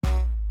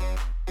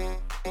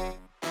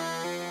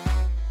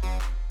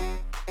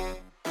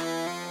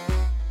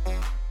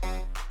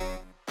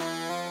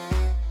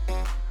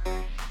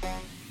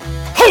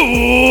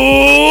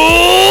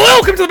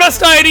Welcome to the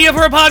best idea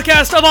for a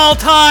podcast of all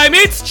time.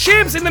 It's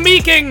Chimps in the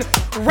Meeking,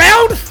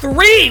 round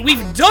 3.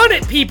 We've done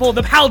it, people.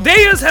 The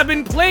Paldeas have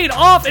been played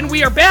off, and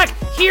we are back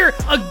here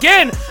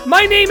again.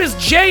 My name is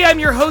Jay. I'm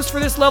your host for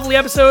this lovely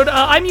episode.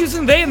 I'm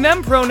using they and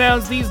them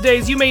pronouns these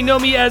days. You may know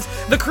me as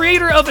the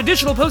creator of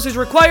Additional Postage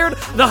Required,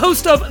 the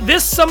host of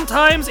This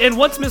Sometimes and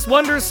Once Miss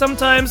Wonders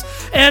Sometimes,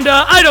 and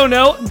I don't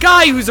know,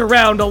 guy who's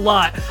around a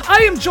lot.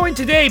 I am joined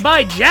today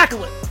by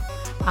Jacqueline.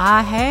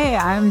 Hey,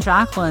 I'm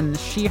Jacqueline,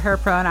 she, her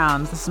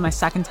pronouns. This is my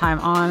second time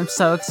on. I'm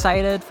so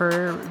excited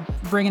for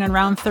bringing in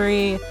round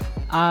 3,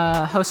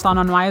 host on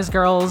Unwise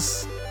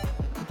Girls,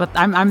 but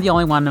I'm the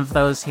only one of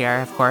those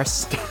here, of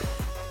course.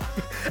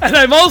 And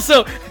I'm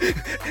also,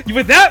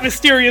 with that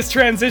mysterious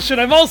transition,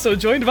 I'm also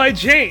joined by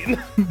Jane.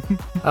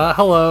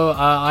 Hello,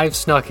 I've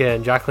snuck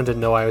in. Jacqueline didn't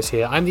know I was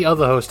here. I'm the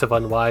other host of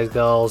Unwise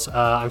Girls.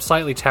 I'm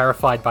slightly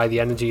terrified by the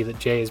energy that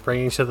Jay is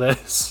bringing to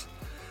this.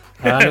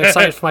 I'm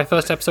excited for my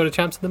first episode of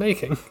Champs in the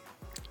Making.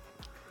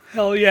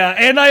 Hell yeah.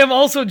 And I am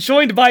also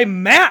joined by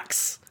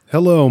Max.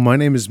 Hello, my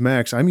name is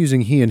Max. I'm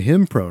using he and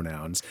him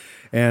pronouns.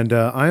 And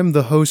I'm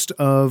the host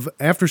of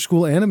After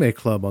School Anime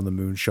Club on the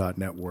Moonshot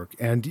Network.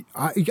 And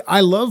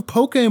I love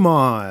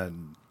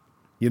Pokemon.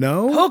 You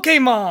know?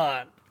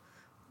 Pokemon.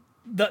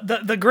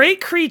 The great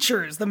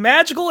creatures, the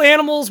magical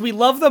animals, we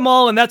love them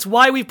all, and that's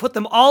why we put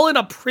them all in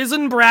a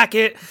prison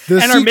bracket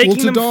and are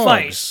making them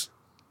fight.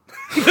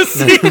 The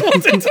sequel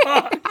to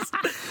Dogs.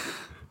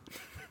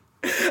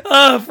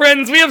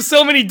 Friends, we have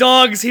so many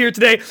dogs here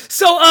today.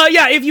 So,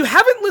 if you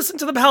haven't listened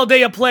to the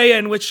Paldea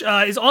Play-In, which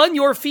is on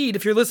your feed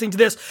if you're listening to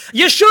this,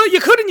 you should.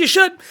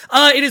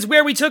 It is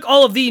where we took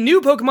all of the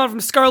new Pokemon from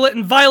Scarlet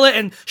and Violet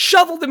and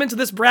shuffled them into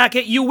this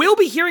bracket. You will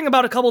be hearing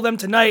about a couple of them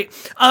tonight.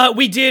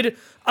 We did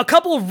a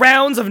couple of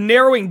rounds of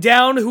narrowing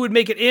down who would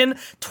make it in.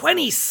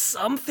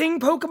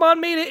 20-something Pokemon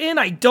made it in.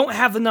 I don't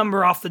have the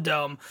number off the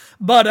dome.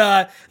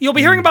 But you'll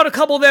be hearing about a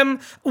couple of them.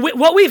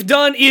 What we've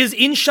done is,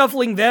 in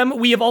shuffling them,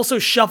 we have also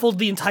shuffled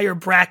the entire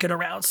bracket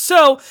around.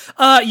 So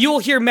you'll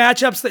hear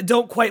matchups that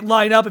don't quite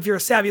line up, if you're a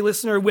savvy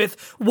listener, with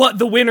what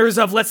the winners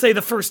of, let's say,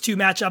 the first 2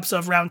 matchups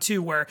of round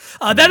 2 were.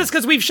 That is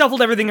because we've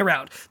shuffled everything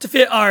around to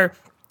fit our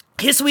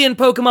Hisuian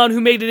Pokemon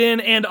who made it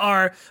in and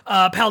our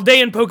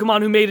Paldean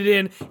Pokemon who made it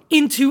in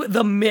into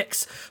the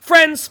mix.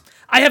 Friends,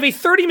 I have a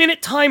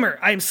 30-minute timer.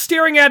 I am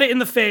staring at it in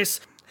the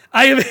face.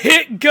 I have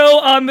hit go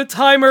on the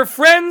timer.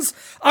 Friends,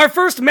 our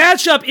first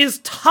matchup is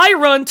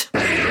Tyrant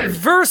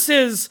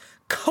versus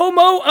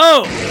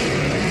Kommo-o.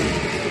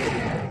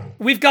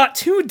 We've got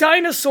 2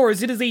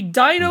 dinosaurs. It is a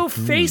dino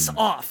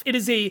face-off. It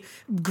is a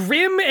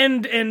grim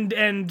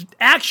and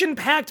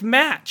action-packed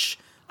match.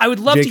 I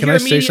would love to hear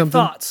immediate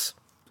thoughts.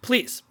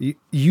 Please.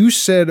 You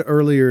said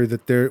earlier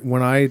that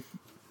when I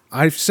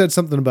said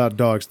something about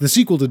dogs, the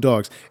sequel to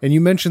Dogs, and you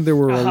mentioned there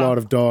were a lot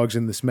of dogs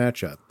in this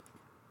matchup.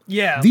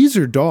 Yeah. These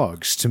are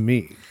dogs to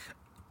me.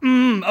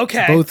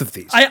 Okay. Both of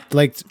these.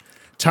 Like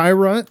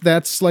Tyrant,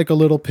 that's like a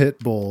little pit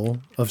bull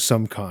of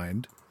some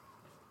kind.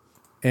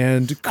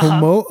 And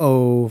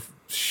Kommo-o,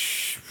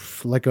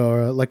 like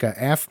a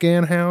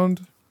Afghan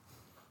hound.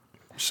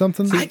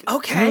 Something. Okay. You know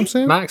what I'm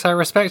saying? Max, I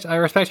respect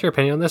your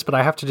opinion on this, but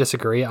I have to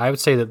disagree. I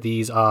would say that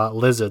these are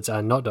lizards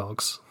and not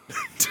dogs.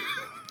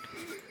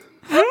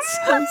 You're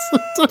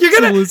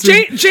gonna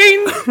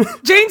Jane,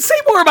 say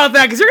more about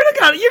that, because you're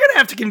gonna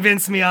have to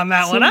convince me on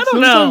that one. I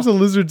don't know. Sometimes a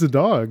lizard's a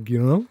dog,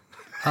 you know.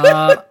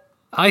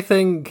 I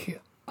think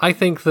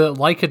that,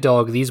 like a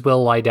dog, these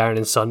will lie down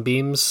in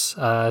sunbeams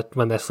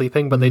when they're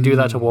sleeping, but they do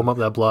that to warm up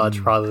their blood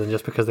rather than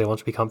just because they want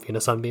to be comfy in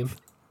a sunbeam.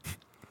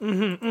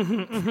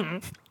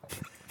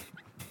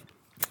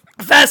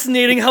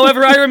 Fascinating.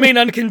 However, I remain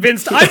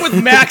unconvinced. I'm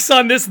with Max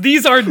on this.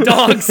 These are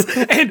dogs,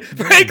 and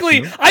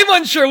frankly, I'm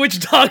unsure which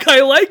dog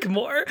I like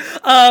more.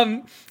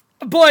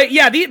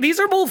 These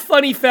are both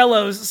funny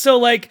fellows. So,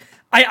 like,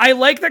 I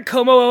like that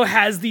Kommo-o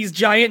has these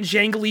giant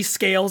jangly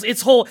scales.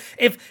 Its whole,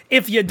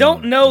 if you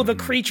don't know the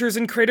creatures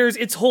and critters,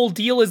 its whole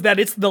deal is that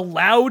it's the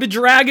loud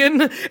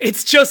dragon.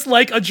 It's just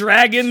like a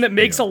dragon that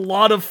makes a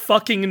lot of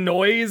fucking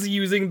noise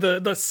using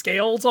the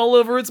scales all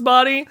over its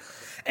body,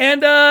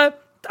 and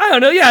I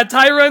don't know. Yeah,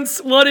 Tyrants.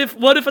 What if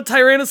a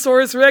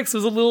Tyrannosaurus Rex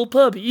was a little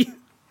puppy?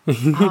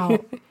 Oh,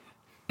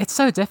 it's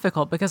so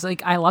difficult because,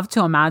 like, I love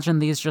to imagine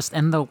these just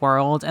in the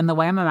world, and the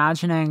way I'm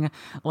imagining,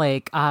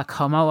 like,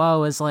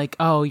 Kommo-o is like,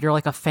 oh, you're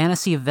like a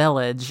fantasy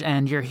village,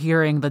 and you're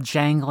hearing the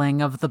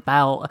jangling of the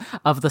bell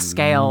of the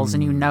scales,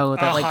 and you know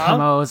that like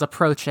Kommo-o is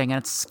approaching,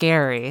 and it's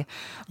scary.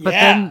 But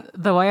then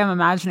the way I'm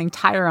imagining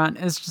Tyrant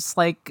is just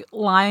like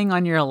lying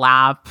on your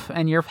lap,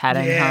 and you're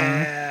petting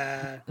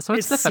him. So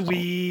it's difficult.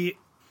 Sweet.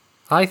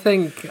 I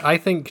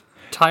think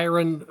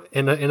Tyrant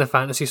in a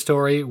fantasy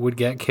story would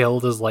get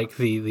killed as like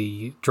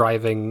the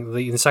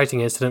inciting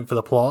incident for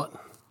the plot.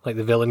 Like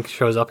the villain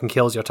shows up and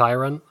kills your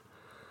Tyrant.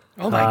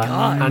 Oh my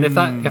god! And if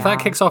that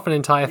kicks off an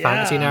entire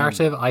fantasy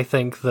narrative, I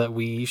think that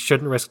we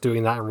shouldn't risk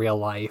doing that in real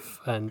life,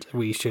 and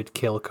we should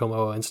kill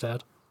Kommo-o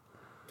instead.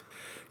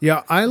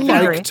 Yeah, I agree.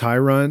 like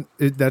Tyrant.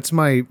 That's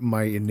my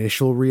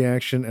initial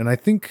reaction, and I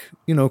think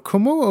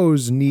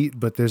Komoo's neat,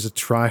 but there's a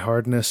try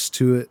hardness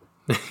to it.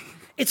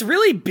 It's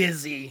really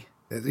busy.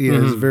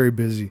 Yeah, it's very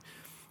busy,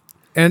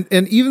 and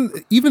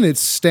even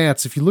its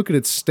stats. If you look at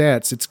its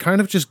stats, it's kind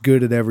of just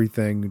good at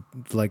everything.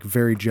 Like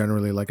very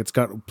generally, like it's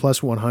got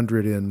plus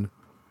 100 in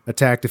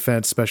attack,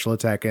 defense, special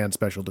attack, and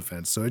special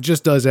defense. So it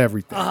just does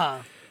everything.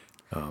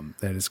 And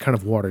it's kind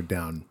of watered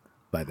down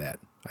by that,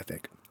 I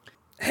think.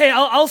 Hey,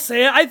 I'll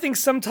say it. I think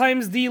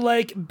sometimes the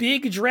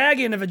big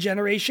dragon of a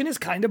generation is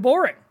kind of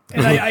boring,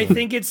 and I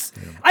think it's.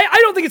 I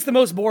don't think it's the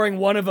most boring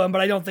one of them,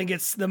 but I don't think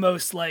it's the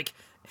most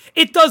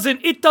It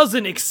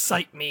doesn't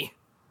excite me.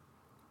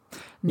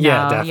 No,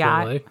 Yeah,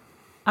 definitely.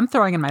 I'm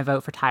throwing in my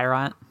vote for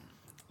Tyrant.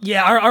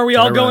 Yeah, are we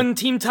all Tyrant. going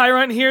Team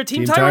Tyrant here?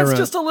 Team Tyrant's Tyrant.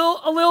 just a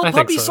little I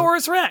think so.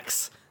 Puppysaurus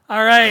Rex.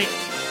 All right,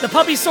 the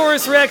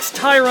Puppysaurus Rex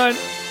Tyrant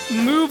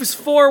moves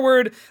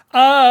forward.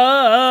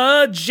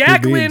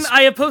 Jacqueline, beans.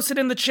 I have posted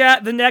in the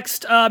chat the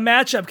next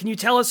matchup. Can you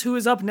tell us who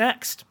is up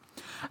next?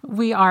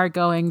 We are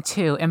going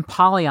to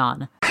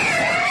Empoleon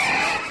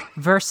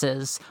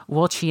versus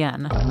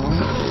Wolchien.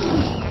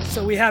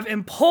 So we have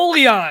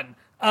Empoleon,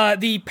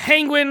 the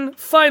penguin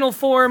final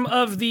form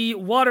of the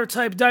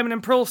water-type Diamond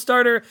and Pearl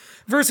starter,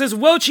 versus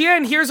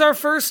Wo-Chien. Here's our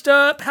first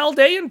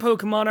Paldean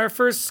Pokemon, our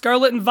first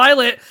Scarlet and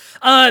Violet.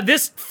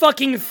 This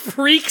fucking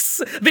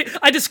freaks.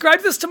 I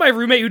described this to my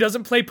roommate who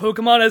doesn't play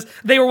Pokemon as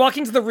they were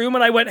walking to the room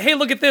and I went, hey,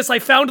 look at this. I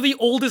found the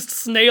oldest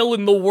snail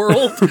in the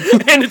world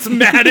and it's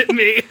mad at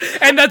me.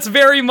 And that's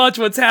very much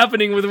what's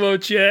happening with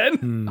Wo-Chien.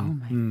 Oh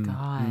my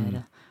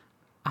god.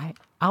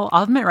 I'll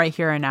admit right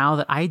here and now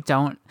that I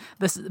don't.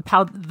 The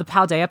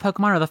Paldea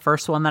Pokemon are the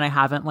first one that I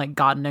haven't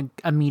gotten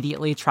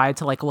immediately tried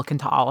to look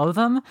into all of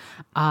them.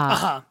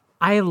 I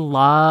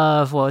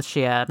love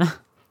Wo-Chien.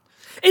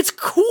 It's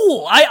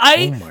cool.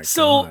 Oh my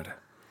god.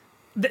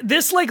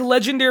 This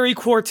legendary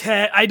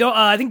quartet.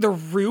 I think the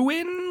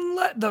Ruin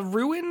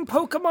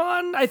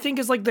Pokemon. I think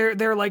is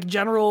their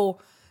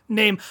general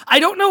name. I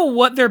don't know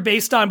what they're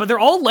based on, but they're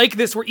all like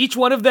this, where each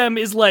one of them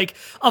is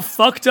a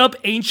fucked up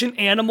ancient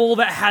animal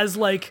that has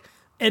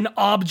an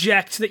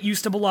object that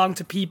used to belong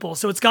to people.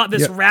 So it's got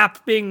this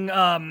wrapping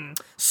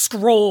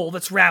scroll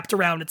that's wrapped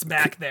around its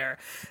back there.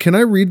 Can I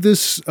read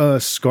this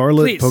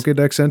Scarlet Please.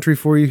 Pokedex entry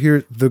for you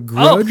here? The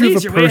grudge please,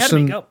 of a you're way ahead of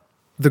me. person. Go.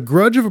 The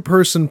grudge of a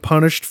person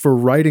punished for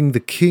writing the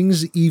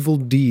king's evil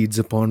deeds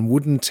upon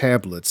wooden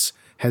tablets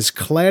has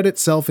clad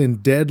itself in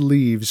dead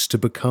leaves to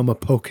become a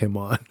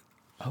Pokemon.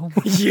 Oh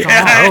my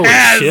Yeah, Holy it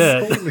has.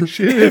 shit. Holy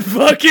shit. It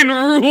fucking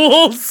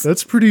rules.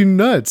 That's pretty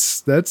nuts.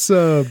 That's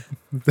a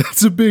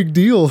big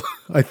deal,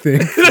 I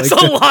think. There's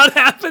a lot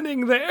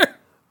happening there.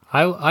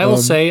 I will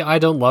say I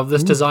don't love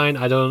this design.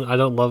 I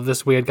don't love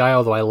this weird guy,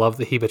 although I love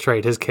that he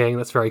betrayed his king.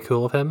 That's very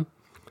cool of him.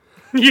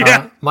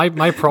 Yeah.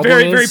 My problem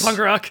Very, is very punk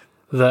rock.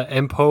 that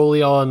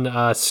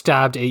Empoleon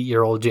stabbed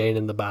 8-year-old Jane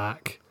in the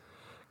back.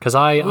 Because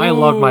I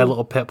love my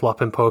little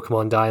Piplup in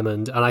Pokemon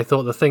Diamond, and I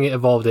thought the thing it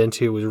evolved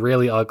into was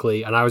really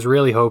ugly, and I was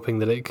really hoping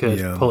that it could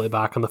pull it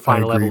back on the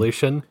final agree.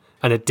 evolution,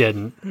 and it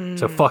didn't.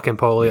 So fuck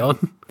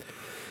Empoleon.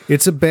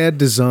 It's a bad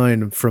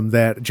design from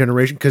that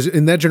generation, because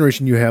in that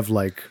generation you have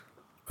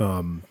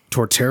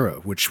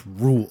Torterra, which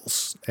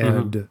rules,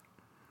 and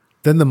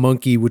then the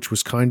monkey, which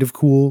was kind of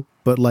cool,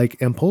 but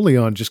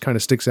Empoleon just kind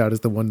of sticks out as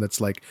the one that's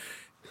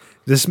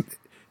this.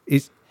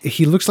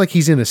 He looks like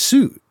he's in a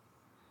suit.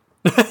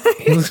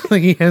 He looks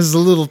like he has a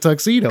little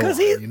tuxedo on,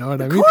 you know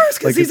what I mean? Of course,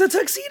 because he's a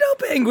tuxedo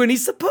penguin.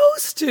 He's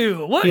supposed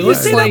to. What? You looks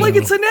say that like- like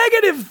it's a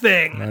negative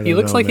thing. He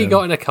looks like he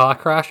got in a car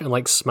crash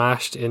and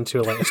smashed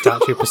into a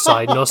statue of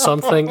Poseidon or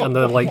something, and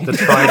the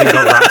trident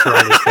got wrapped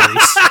around his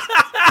face.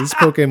 This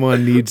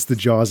Pokemon needs the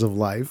jaws of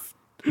life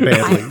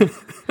badly.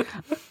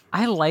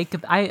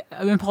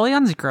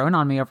 Empoleon's grown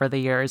on me over the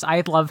years.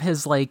 I love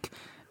his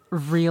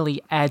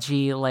really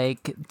edgy sort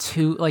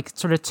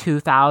of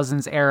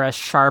 2000s era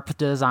sharp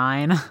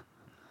design.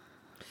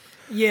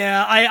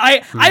 Yeah,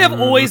 I have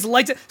always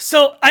liked it.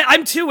 So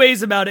I'm two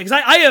ways about it,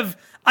 because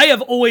I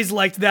have always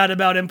liked that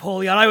about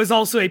Empoleon. I was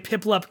also a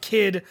Piplup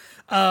kid,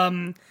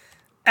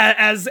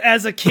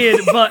 as a kid,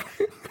 but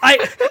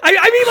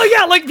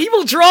I mean,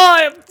 people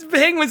draw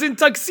penguins in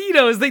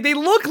tuxedos. They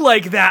look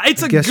like that.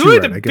 It's a guess you're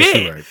good right. I guess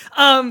you're bit.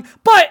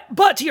 right.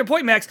 But to your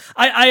point, Max,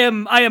 I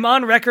am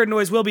on record and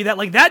always will be that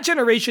that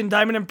generation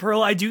Diamond and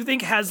Pearl I do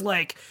think has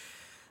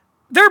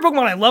there are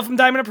Pokemon I love from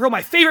Diamond and Pearl.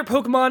 My favorite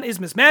Pokemon is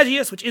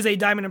Mismagius, which is a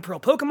Diamond and Pearl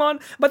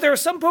Pokemon. But there are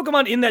some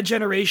Pokemon in that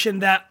generation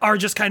that are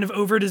just kind of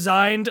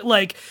over-designed.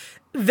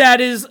 That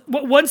is,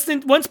 once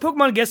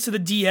Pokemon gets to the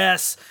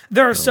DS,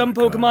 there are some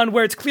Pokemon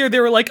where it's clear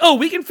they were oh,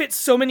 we can fit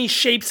so many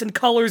shapes and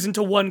colors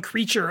into one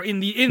creature in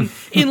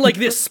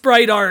this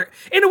sprite art.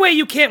 In a way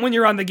you can't when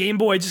you're on the Game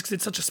Boy, just because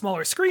it's such a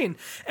smaller screen.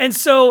 And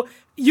so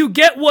you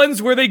get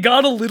ones where they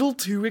got a little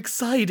too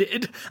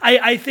excited.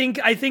 I think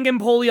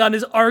Empoleon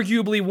is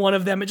arguably one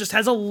of them. It just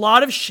has a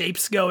lot of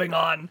shapes going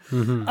on.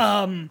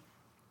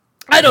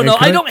 I don't know.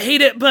 I don't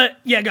hate it, but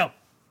yeah, go.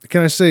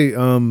 Can I say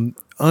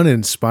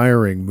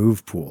uninspiring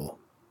move pool?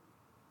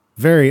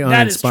 Very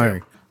That is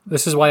uninspiring.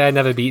 This is why I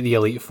never beat the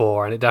Elite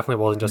Four, and it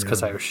definitely wasn't just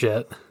because I was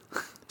shit.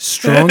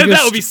 Strongest,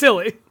 That would be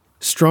silly.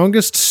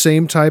 strongest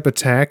same type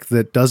attack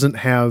that doesn't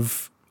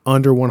have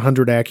under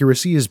 100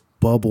 accuracy is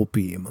Bubble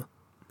Beam.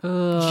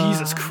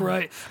 Jesus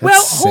Christ.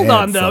 Well, hold sad,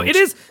 on though.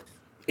 folks.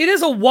 It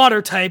is a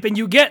water type, and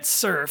you get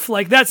Surf.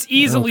 Like that's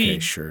easily Okay,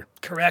 sure.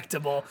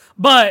 correctable.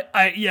 But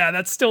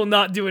that's still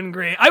not doing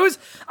great. I was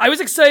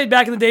excited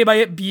back in the day by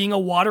it being a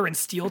water and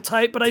steel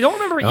type, but I don't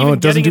remember even Oh, it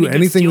doesn't getting do any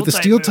good anything with the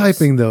type steel moves.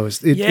 typing, though.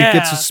 It gets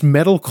Yeah. its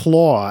metal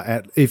claw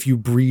if you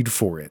breed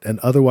for it, and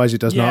otherwise it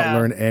does not Yeah.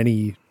 learn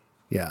any.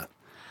 Yeah,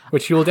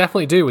 Which you will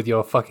definitely do with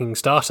your fucking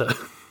starter.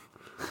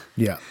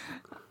 yeah.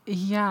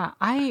 Yeah,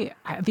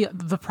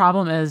 the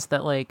problem is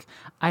that like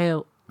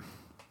I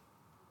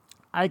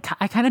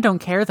kind of don't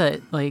care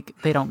that like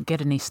they don't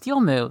get any steel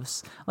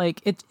moves.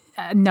 Like it,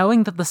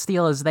 knowing that the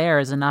steel is there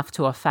is enough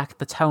to affect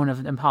the tone of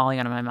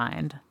Empoleon in my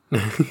mind.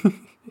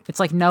 It's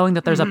like knowing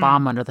that there's a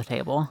bomb under the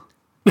table.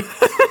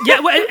 Yeah,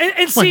 well,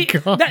 and see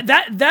God.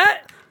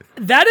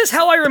 that is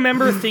how I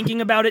remember thinking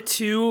about it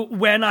too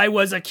when I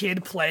was a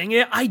kid playing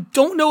it. I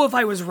don't know if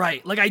I was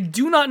right. Like I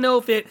do not know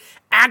if it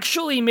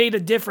actually made a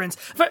difference.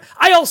 But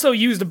I also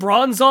used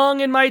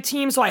Bronzong in my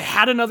team, so I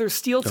had another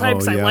steel type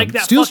because I yeah. like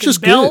that Steel's fucking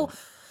just bell. good.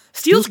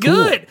 Steel's Steel's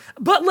cool. good,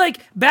 but like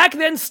back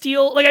then,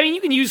 Steel. Like I mean,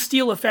 you can use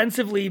Steel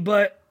offensively,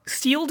 but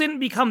Steel didn't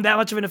become that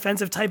much of an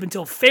offensive type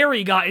until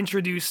Fairy got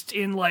introduced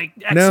in like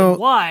X and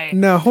Y.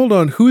 Now, hold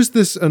on. Who's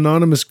this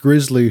anonymous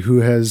grizzly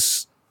who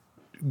has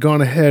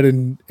gone ahead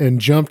and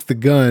jumped the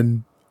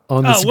gun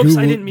on this whoops,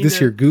 I Google, didn't mean this to-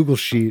 here Google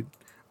sheet?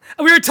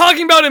 We were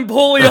talking about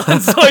Empoleon,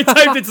 so I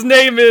typed its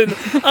name in.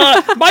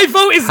 My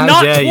vote is How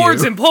not dare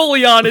towards you.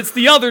 Empoleon, it's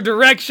the other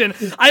direction.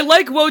 I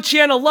like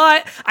Wo-Chien a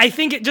lot. I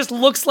think it just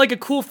looks like a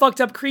cool fucked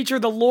up creature.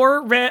 The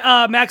lore,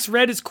 Max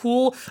Red is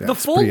cool. The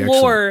That's full pretty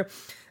lore,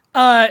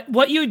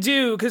 what you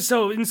do, because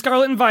so in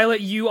Scarlet and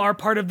Violet, you are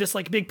part of this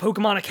like big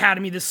Pokemon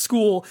Academy, this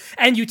school,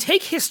 and you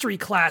take history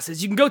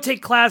classes. You can go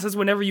take classes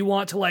whenever you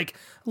want to like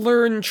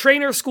learn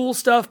trainer school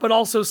stuff, but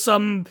also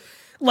some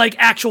like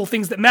actual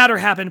things that matter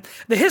happen.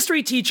 The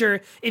history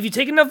teacher, if you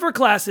take enough of her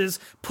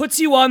classes, puts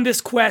you on this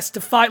quest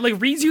to fight,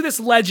 like reads you this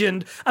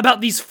legend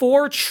about these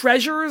 4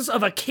 treasures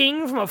of a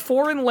king from a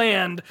foreign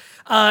land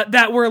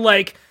that were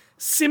like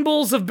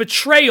symbols of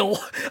betrayal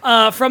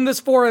from this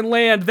foreign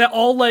land that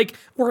all like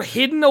were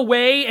hidden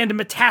away and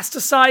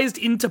metastasized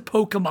into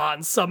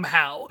Pokemon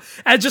somehow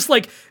as just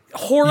like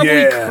horribly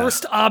Yeah.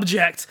 cursed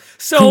objects.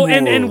 So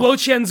and Cool.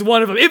 Wo-Chien's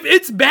one of them.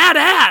 It's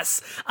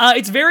badass.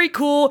 It's very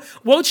cool.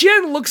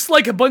 Wo-Chien looks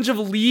like a bunch of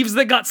leaves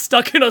that got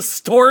stuck in a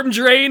storm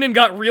drain and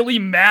got really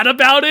mad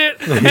about it,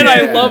 and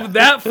I love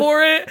that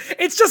for it.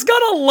 It's just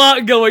got a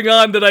lot going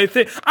on that I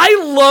think I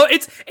love.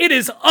 It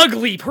is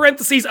ugly.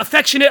 Parentheses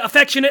affectionate,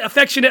 affectionate,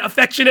 affectionate,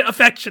 affectionate,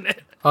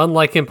 affectionate.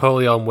 Unlike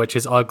Empoleon, which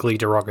is ugly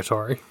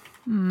derogatory.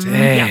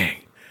 Dang.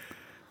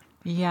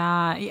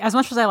 Yeah, as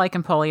much as I like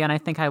Empoleon, I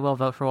think I will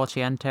vote for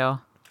Wo-Chien too.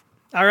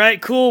 All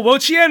right, cool.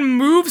 Wo-Chien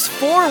moves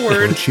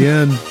forward.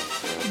 Chien.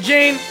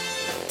 Jane,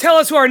 tell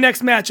us who our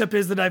next matchup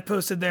is that I've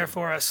posted there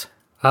for us.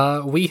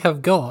 We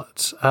have got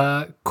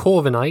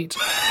Corviknight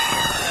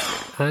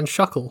and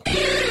Shuckle.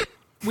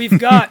 We've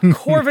got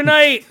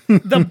Corviknight,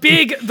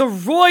 the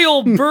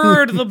royal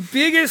bird, the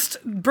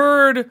biggest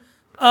bird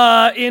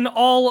in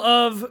all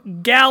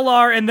of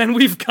Galar, and then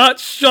we've got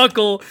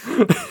Shuckle.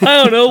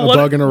 I don't know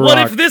bug in a what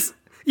rock. if this.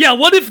 Yeah,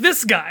 what if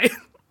this guy?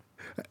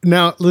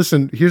 Now,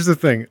 listen, here's the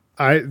thing.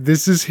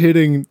 This is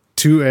hitting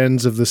 2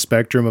 ends of the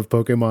spectrum of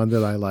Pokemon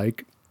that I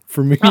like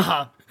for me,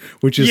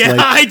 which is Yeah, like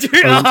I do.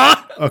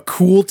 a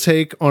cool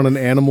take on an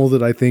animal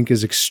that I think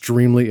is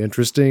extremely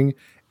interesting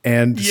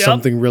and Yep.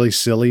 something really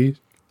silly.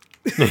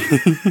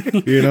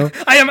 You know?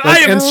 I am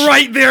and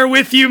right there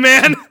with you,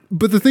 man.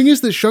 But the thing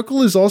is that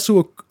Shuckle is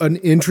also an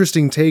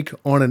interesting take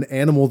on an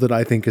animal that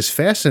I think is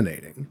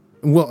fascinating.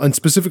 Well, and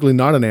specifically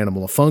not an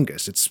animal, a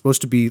fungus. It's supposed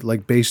to be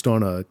like based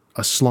on a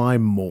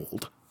slime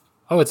mold.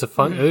 Oh, it's a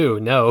fun. Ooh,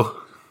 no.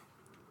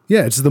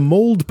 Yeah, it's the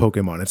mold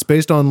Pokemon. It's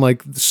based on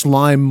like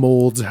slime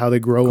molds, how they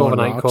grow on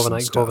rocks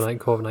and stuff.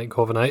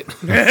 Corviknight.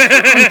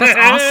 That's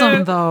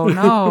awesome though.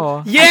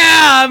 No.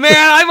 Yeah, man,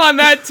 I'm on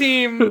that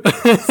team.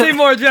 Say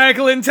more,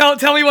 Jacqueline.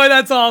 Tell me why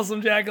that's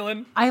awesome,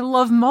 Jacqueline. I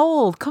love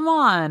mold. Come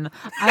on.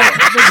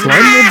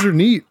 Slime molds are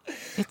neat.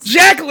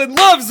 Jacqueline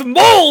loves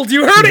mold.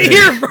 You heard it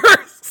here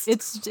first.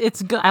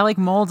 It's good. I like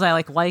molds. I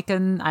like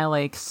lichen. I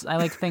like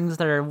things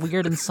that are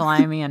weird and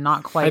slimy and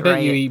not quite I bet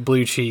right. you eat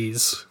blue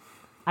cheese.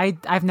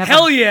 I've never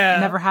Hell yeah.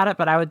 never had it,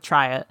 but I would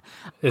try it.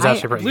 It's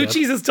actually pretty Blue good.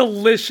 cheese is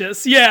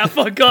delicious. Yeah,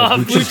 fuck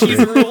off. Blue cheese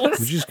rules.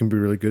 Which can be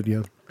really good,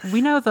 yeah. We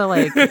know the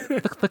like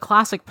the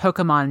classic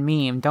Pokemon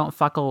meme. Don't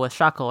fuckle with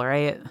Shuckle,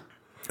 right?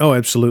 Oh,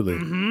 absolutely.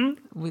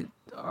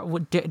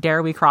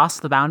 Dare we cross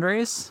the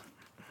boundaries?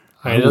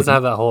 It doesn't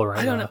have that hole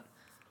right don't now.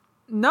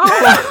 know. No.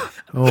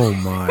 Oh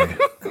my.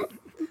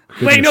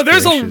 Wait, no,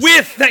 there's Goodness a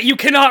width that you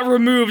cannot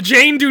remove.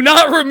 Jane, do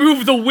not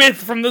remove the width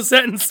from the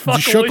sentence.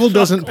 Fuck Shuckle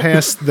doesn't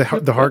pass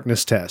the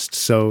Harkness test,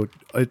 so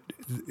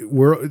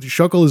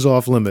Shuckle is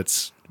off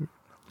limits.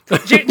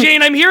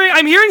 Jane, I'm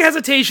hearing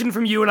hesitation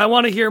from you, and I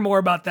want to hear more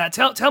about that.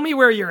 Tell me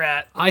where you're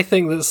at. I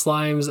think that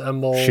slimes and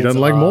molds. She doesn't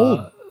like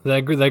mold.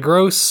 They're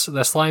gross.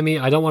 They're slimy.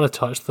 I don't want to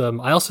touch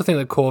them. I also think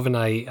that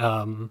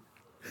Corviknight,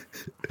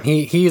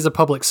 he is a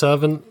public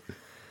servant.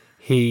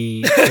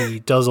 He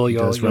does all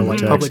your run the like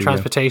taxi, public yeah.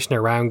 transportation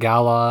around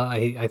Gala.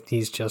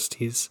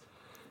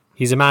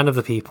 He's a man of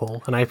the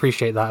people, and I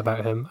appreciate that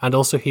about him. And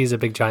also, he's a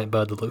big giant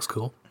bird that looks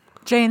cool.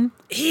 Jane,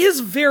 He is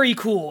very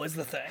cool, is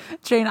the thing.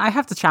 Jane, I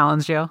have to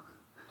challenge you.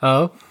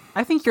 Oh,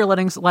 I think you're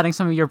letting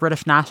some of your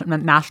British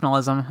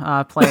nationalism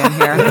play in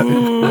here.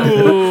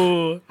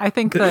 Ooh. I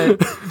think that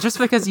just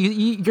because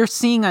you're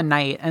seeing a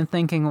knight and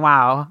thinking,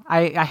 "Wow,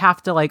 I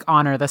have to like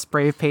honor this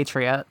brave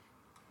patriot."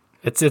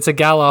 it's a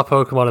Galar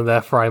Pokemon, and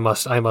therefore I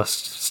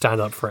must stand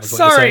up for it. is what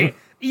you're Sorry.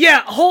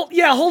 saying.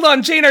 Hold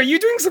on, Jane. Are you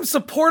doing some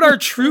support our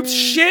troops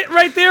shit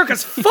right there?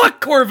 Because fuck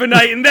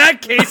Corviknight in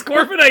that case.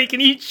 Corviknight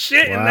can eat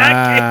shit in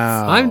that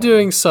case. I'm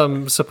doing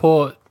some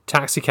support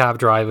taxi cab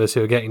drivers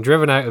who are getting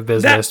driven out of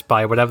business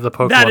by whatever the that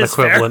Pokemon is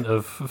fair. equivalent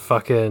of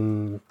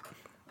fucking...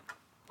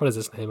 What is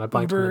his name? I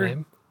blanked on the Uber.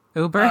 name.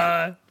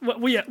 Uber.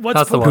 What's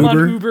That's the one. Pokemon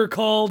Uber? Uber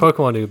called?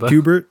 Pokemon Uber.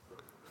 Hubert.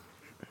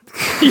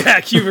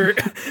 Yeah, Cubert.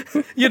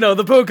 You know,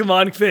 the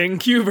Pokemon thing,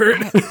 Cubert.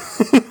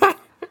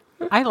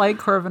 I like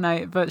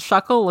Corviknight, but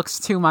Shuckle looks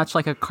too much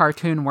like a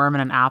cartoon worm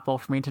in an apple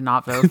for me to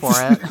not vote for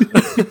it.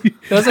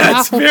 There's an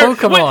apple fair.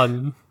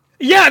 Pokemon.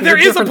 Yeah, there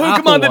There's a is a different Pokemon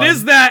apple that one.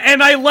 is that,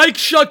 and I like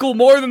Shuckle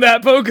more than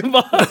that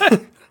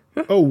Pokemon.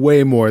 Oh,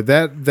 way more.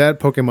 That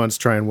Pokemon's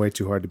trying way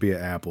too hard to be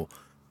an apple.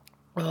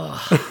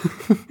 God.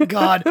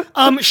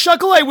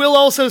 Shuckle, I will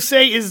also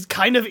say, is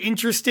kind of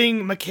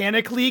interesting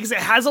mechanically, because it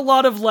has a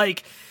lot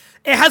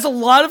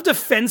of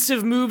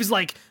defensive moves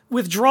like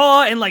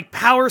withdraw and like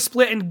power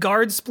split and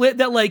guard split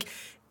that like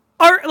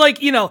are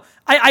like, you know,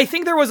 I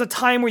think there was a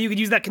time where you could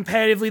use that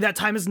competitively. That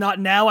time is not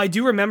now. I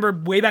do remember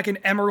way back in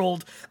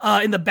Emerald,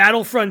 in the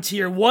Battle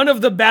Frontier, one of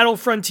the Battle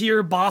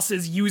Frontier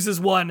bosses uses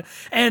one.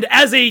 And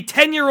as a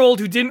 10-year-old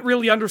who didn't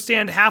really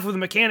understand half of the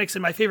mechanics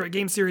in my favorite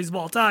game series of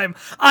all time,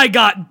 I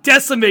got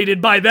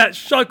decimated by that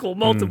Shuckle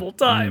multiple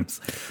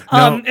times.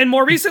 And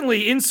more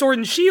recently, in Sword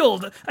and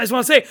Shield, I just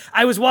want to say,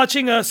 I was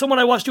watching someone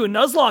I watched do a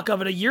Nuzlocke of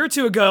it a year or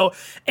two ago,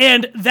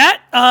 and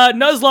that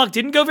Nuzlocke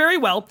didn't go very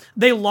well.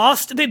 They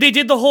lost. They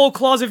did the whole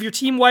clause of your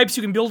team wipes.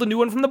 You can build a new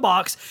one from the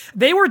box.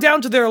 They were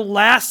down to their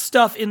last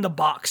stuff in the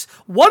box.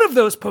 One of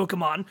those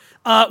Pokemon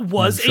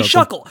was a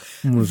Shuckle.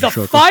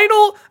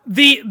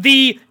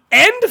 The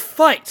end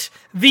fight,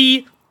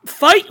 the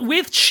fight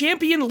with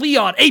Champion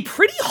Leon, a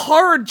pretty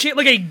hard,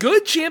 like a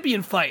good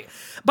champion fight.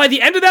 By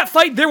the end of that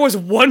fight, there was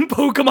one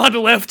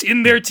Pokemon left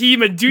in their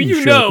team, and do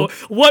you know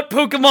what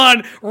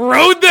Pokemon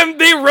rode them?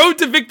 They rode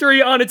to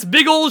victory on its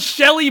big old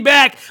Shelly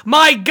back.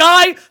 My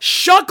guy,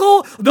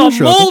 Shuckle, the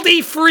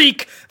moldy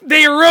freak,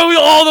 they rode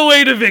all the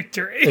way to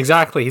victory.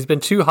 Exactly. He's been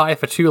too high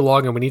for too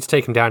long, and we need to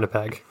take him down a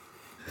peg.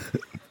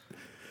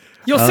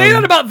 You'll say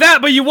that about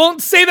that, but you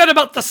won't say that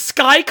about the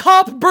Sky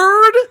Cop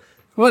bird?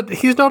 What?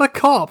 He's not a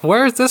cop.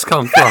 Where has this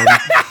come from?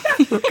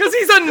 Because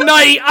he's a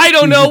knight. I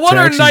don't know. a What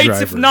are taxi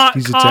knights if driver. not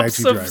He's a cops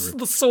taxi of driver.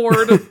 the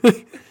sword?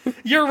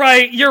 You're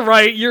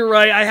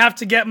right. I have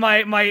to get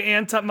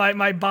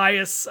my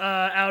bias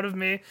out of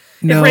me.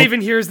 No. If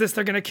Raven hears this,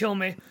 they're gonna kill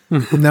me.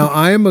 Now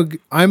I'm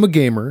a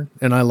gamer,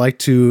 and I like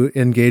to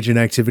engage in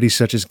activities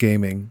such as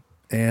gaming.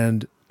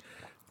 And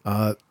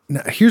now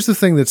here's the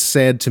thing that's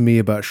sad to me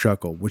about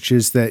Shuckle, which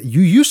is that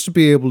you used to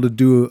be able to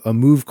do a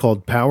move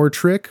called Power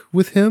Trick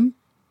with him.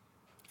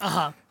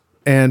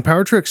 And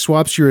Power Trick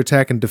swaps your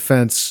attack and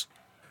defense.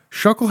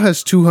 Shuckle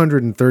has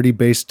 230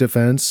 base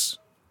defense.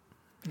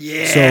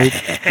 Yeah. So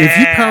if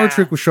you Power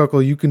Trick with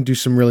Shuckle, you can do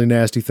some really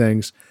nasty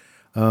things.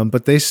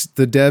 But the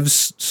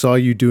devs saw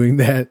you doing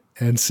that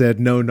and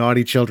said, "No,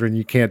 naughty children,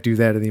 you can't do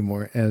that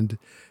anymore." And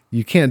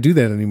you can't do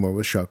that anymore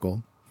with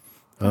Shuckle.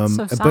 So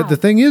sad. But the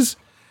thing is,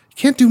 you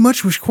can't do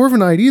much with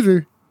Corviknight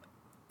either.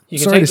 You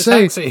can Sorry take to the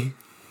say. taxi.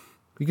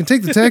 You can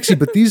take the taxi,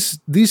 but these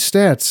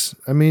stats,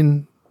 I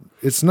mean,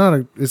 it's not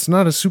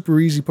a super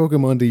easy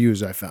Pokemon to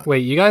use, I found. Wait,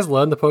 you guys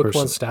learned the Pokemon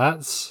Personally.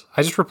 stats?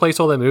 I just replaced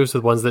all their moves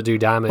with ones that do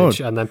damage,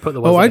 and then put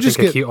the ones I that I just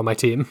think are get- cute on my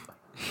team.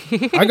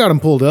 I got them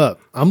pulled up.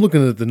 I'm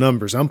looking at the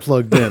numbers. I'm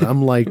plugged in.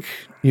 I'm like,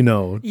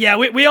 Yeah,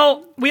 we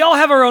all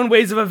have our own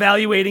ways of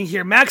evaluating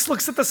here. Max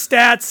looks at the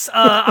stats.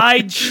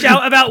 I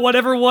shout about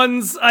whatever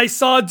ones I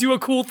saw do a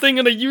cool thing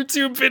in a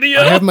YouTube video.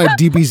 I have my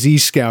DBZ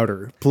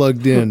Scouter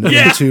plugged in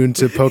and tuned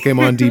to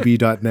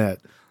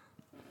PokemonDB.net.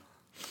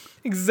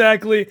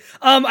 Exactly.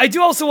 I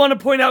do also want to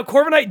point out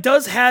Corviknight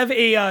does have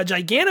a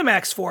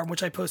Gigantamax form,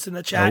 which I posted in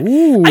the chat.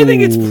 Ooh. I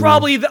think it's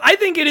probably I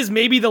think it is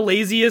maybe the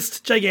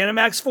laziest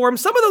Gigantamax form.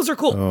 Some of those are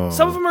cool.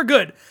 Some of them are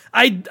good.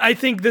 I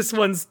think this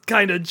one's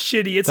kind of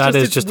shitty. It's That just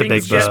is its just a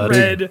wings big get bird.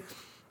 red,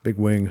 Big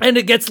wing. and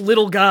it gets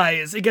little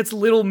guys. It gets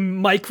little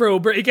micro.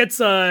 It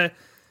gets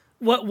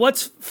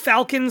what's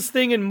Falcon's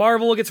thing in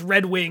Marvel? It gets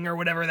Red Wing or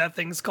whatever that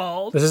thing's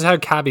called. This is how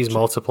cabbies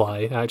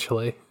multiply,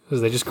 actually,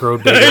 because they just grow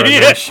bigger and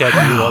then shed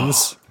new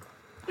ones.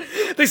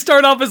 They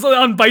start off as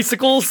on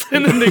bicycles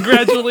and then they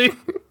gradually.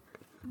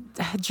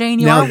 Jane,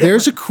 you Now, are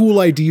there's a cool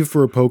idea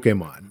for a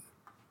Pokemon.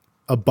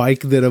 A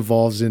bike that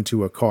evolves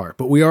into a car.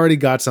 But we already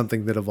got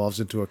something that evolves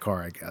into a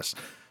car, I guess.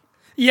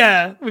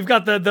 Yeah, we've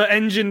got the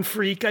engine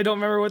freak. I don't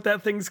remember what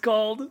that thing's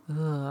called.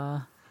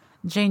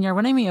 Jane, you're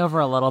winning me over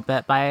a little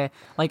bit by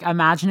like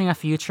imagining a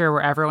future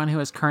where everyone who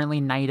is currently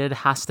knighted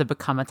has to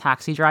become a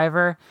taxi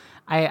driver.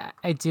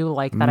 I do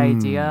like that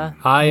idea.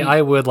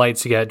 I would like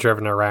to get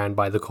driven around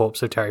by the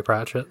corpse of Terry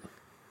Pratchett.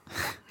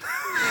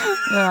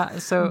 Yeah,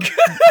 so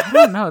I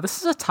don't know. This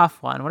is a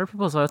tough one. What are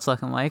people's votes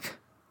looking like?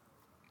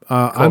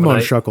 I'm on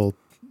Corviknight. Shuckle.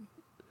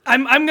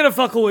 I'm gonna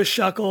fuckle with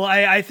Shuckle.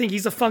 I think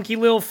he's a funky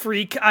little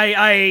freak.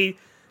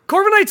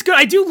 Corviknight's good.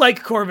 I do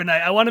like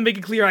Corviknight. I want to make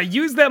it clear. I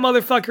use that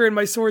motherfucker in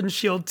my Sword and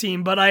Shield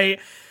team, but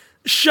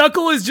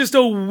Shuckle is just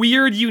a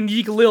weird,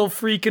 unique little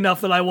freak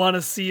enough that I want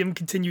to see him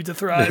continue to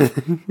thrive.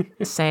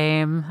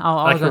 Same. I'll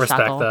I go can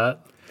respect Shuckle. that.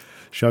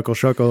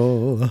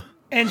 Shuckle.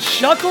 And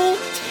Shuckle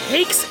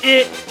takes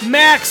it.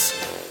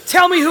 Max,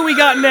 tell me who we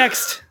got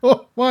next.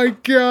 Oh my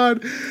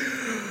god.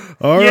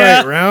 All right,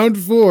 Yeah. round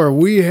 4.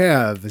 We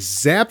have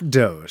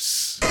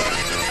Zapdos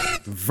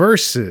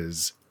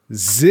versus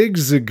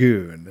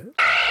Zigzagoon.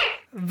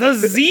 The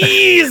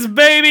Z's,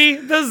 baby.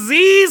 The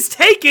Z's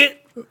take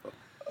it.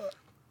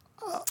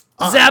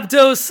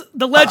 Zapdos,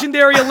 the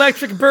legendary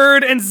electric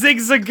bird, and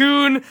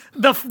Zigzagoon,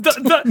 the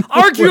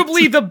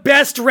arguably the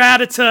best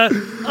Rattata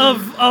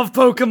of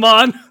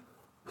Pokemon.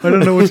 I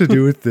don't know what to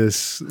do with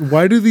this.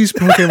 Why do these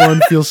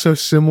Pokemon feel so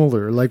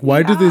similar? Like,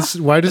 why does this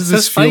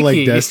so feel like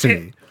spiky.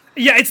 Destiny?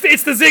 Yeah,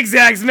 it's the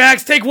zigzags,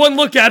 Max. Take one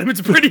look at him;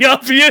 it's pretty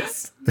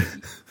obvious.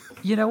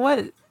 You know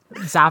what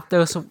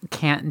Zapdos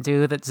can't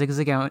do that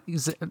Zigzagoon...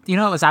 You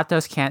know what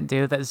Zapdos can't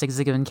do that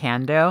Zigzagoon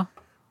can do?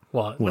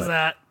 What? What's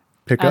that?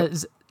 Pick up.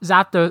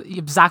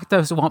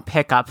 Zapdos won't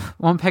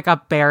pick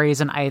up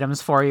berries and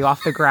items for you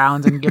off the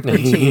ground and give them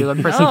to you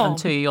and present them No.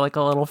 to you like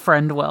a little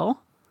friend will.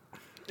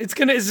 It's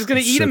just gonna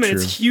eat so him in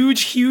true.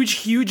 its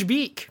huge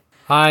beak.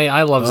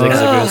 I love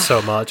Zigzagoon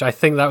so much. I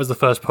think that was the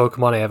first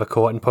Pokemon I ever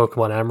caught in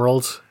Pokemon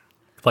Emerald.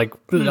 Like,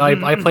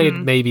 I played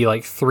maybe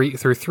like through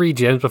three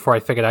gyms before I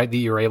figured out that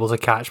you were able to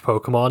catch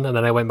Pokemon, and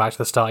then I went back to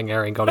the starting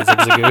area and got a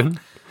Zigzagoon.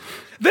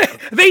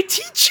 They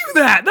teach you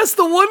that. That's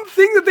the one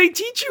thing that they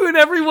teach you in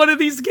every one of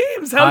these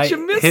games. How'd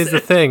you miss Here's it? the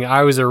thing,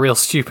 I was a real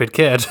stupid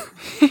kid.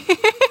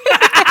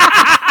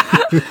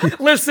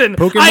 Listen,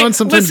 Pokemon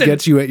sometimes listen,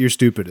 gets you at your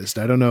stupidest.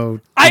 I don't know.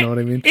 You know what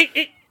I mean?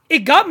 It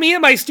got me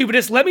at my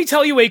stupidest. Let me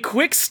tell you a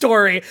quick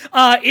story.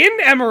 In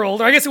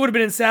Emerald, or I guess it would have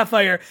been in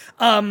Sapphire.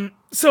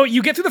 So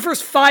you get through the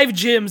first 5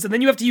 gyms, and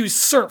then you have to use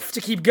Surf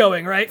to keep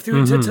going, right?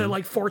 Through to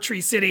like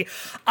Fortree City.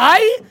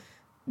 I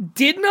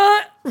did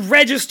not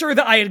register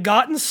that I had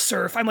gotten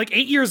Surf. I'm like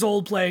 8 years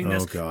old playing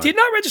this. Oh, God. Did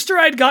not register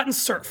I had gotten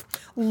Surf.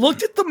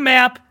 Looked at the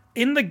map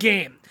in the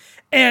game,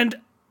 and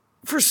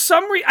for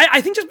some reason, I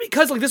think just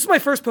because like this is my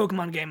first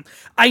Pokemon game,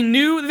 I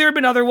knew there had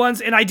been other ones,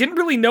 and I didn't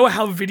really know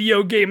how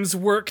video games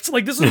worked.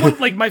 Like this was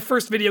like my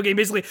first video game,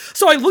 basically.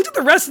 So I looked at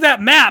the rest of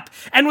that map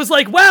and was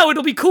like, "Wow,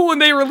 it'll be cool when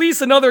they release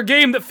another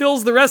game that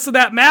fills the rest of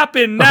that map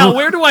in." Now,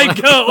 where do I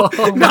go?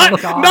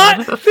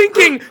 Not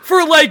thinking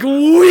for like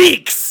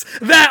weeks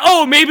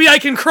that maybe I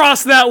can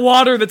cross that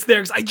water that's there.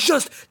 'Cause I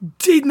just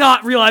did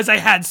not realize I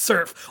had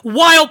Surf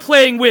while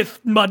playing with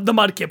the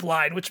Mudkip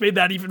line, which made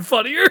that even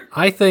funnier.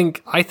 I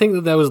think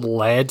that there was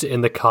lead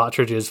in the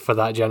cartridges for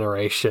that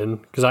generation,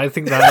 because I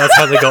think that's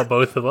how they got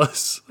both of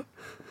us.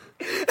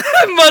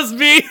 It must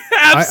be.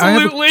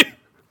 Absolutely.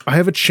 I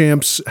have a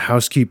Champs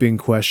housekeeping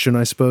question,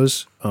 I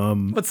suppose.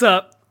 What's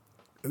up?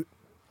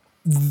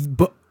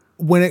 But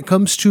when it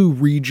comes to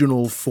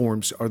regional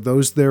forms, are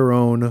those their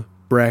own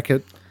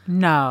bracket?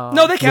 No.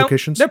 No, they count.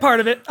 Locations? They're part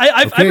of it.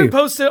 I've Okay. been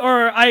posted,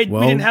 or we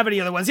Well- didn't have any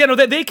other ones. Yeah, no,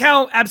 they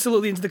count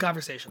absolutely into the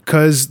conversation.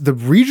 Because the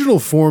regional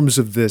forms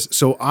of this,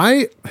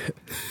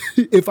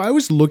 if I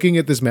was looking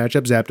at this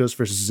matchup, Zapdos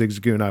versus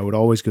Zigzagoon, I would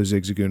always go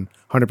Zigzagoon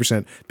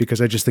 100%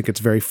 because I just think it's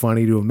very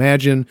funny to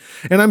imagine.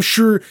 And I'm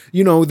sure,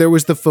 there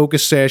was the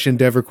Focus Sash,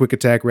 Endeavor, Quick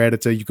Attack,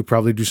 Rattata. You could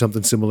probably do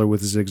something similar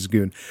with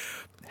Zigzagoon.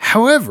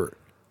 However,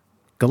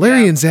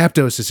 Galarian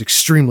Zapdos is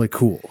extremely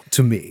cool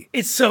to me.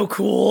 It's so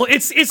cool.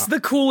 It's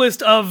the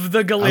coolest of the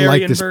I Galarian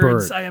like this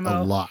birds. bird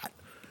IMO. a lot.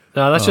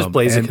 No, that's just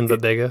Blaziken, and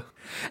but bigger.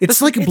 It's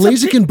like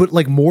Blaziken, but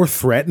like more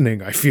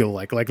threatening, I feel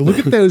like. Like, look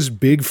at those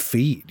big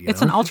feet.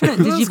 It's an alternate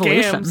Those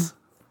Digivolution. games.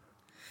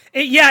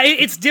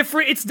 It's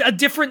different. It's a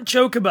different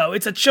Chocobo.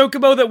 It's a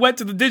Chocobo that went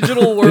to the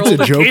digital world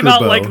a and came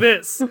out Jokerbo. like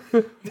this.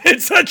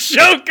 It's a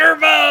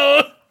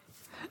Chocobo.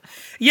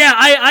 Yeah,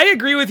 I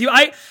agree with you.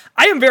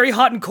 I am very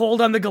hot and cold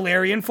on the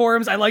Galarian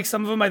forms. I like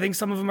some of them. I think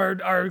some of them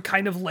are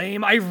kind of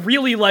lame. I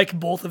really like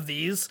both of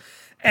these,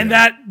 and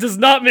that does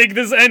not make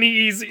this any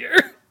easier.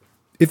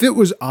 If it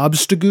was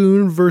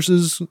Obstagoon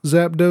versus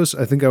Zapdos,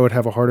 I think I would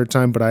have a harder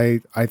time. But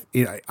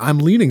I'm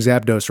leaning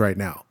Zapdos right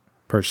now,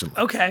 personally.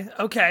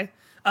 Okay.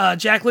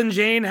 Jacqueline,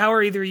 Jane, how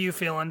are either of you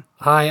feeling?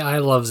 I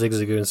love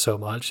Zigzagoon so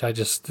much.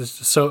 There's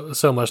just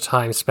so much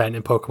time spent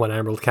in Pokemon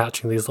Emerald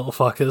catching these little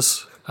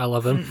fuckers. I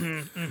love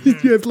him.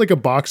 You have like a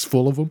box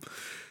full of them.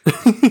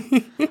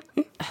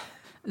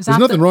 There's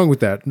nothing wrong with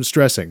that. I'm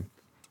stressing.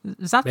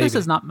 Zapdos Maybe.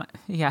 is not my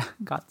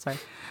sorry.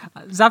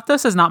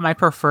 Zapdos is not my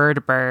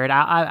preferred bird.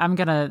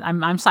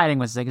 I'm siding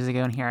with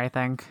Zigzagoon here, I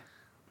think.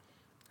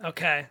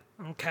 Okay.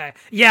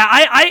 Yeah,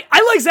 I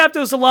like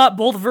Zapdos a lot,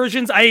 both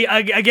versions.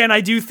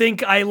 I do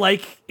think I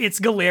like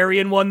its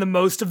Galarian one the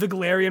most of the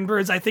Galarian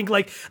birds. I think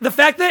like the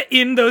fact that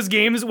in those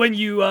games when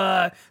you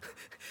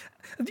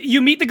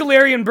meet the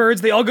Galarian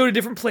birds, they all go to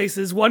different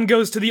places. One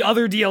goes to the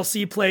other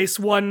DLC place,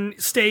 one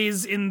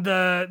stays in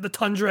the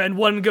tundra, and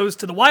one goes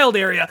to the wild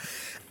area.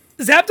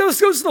 Zapdos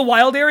goes to the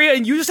wild area,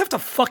 and you just have to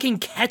fucking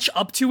catch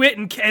up to it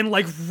and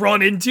like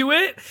run into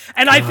it.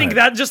 And I think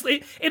that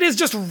it is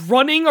just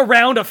running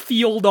around a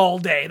field all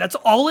day. That's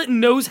all it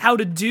knows how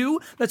to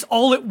do. That's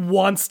all it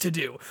wants to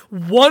do.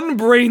 One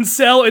brain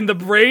cell, and the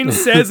brain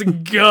says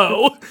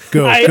go.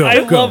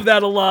 I love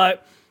that a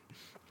lot.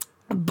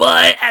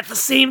 But at the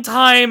same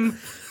time,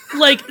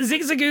 like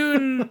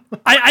Zigzagoon,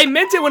 I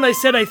meant it when I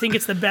said I think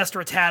it's the best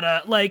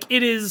Rattata. Like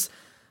it is.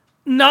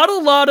 Not a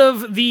lot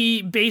of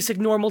the basic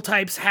normal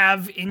types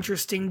have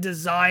interesting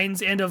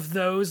designs, and of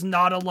those,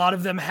 not a lot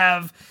of them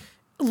have,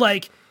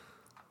 like,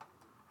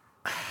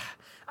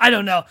 I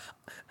don't know.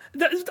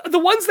 The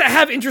ones that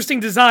have interesting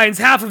designs,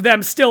 half of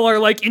them still are,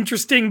 like,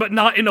 interesting, but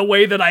not in a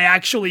way that I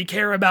actually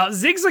care about.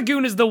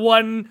 Zigzagoon is the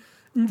one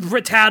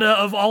Rattata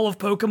of all of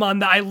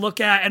Pokemon that I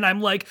look at and I'm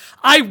like,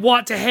 I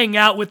want to hang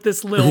out with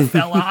this little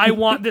fella. I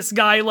want this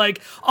guy like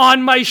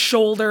on my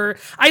shoulder.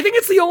 I think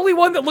it's the only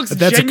one that looks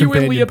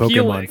genuinely a companion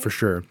appealing. Pokemon for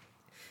sure.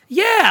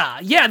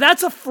 Yeah,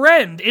 that's a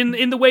friend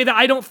in the way that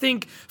I don't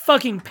think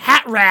fucking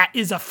Patrat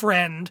is a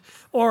friend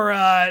or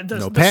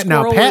the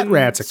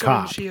Patrat's a Sword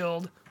cop. and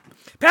Shield.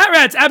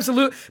 Patrat's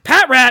absolute.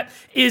 Patrat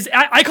is.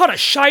 I caught a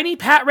shiny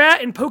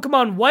Patrat in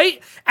Pokemon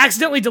White.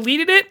 Accidentally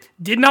deleted it.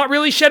 Did not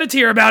really shed a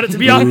tear about it, to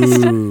be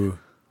honest.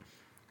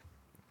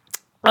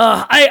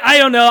 I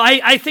don't know.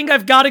 I think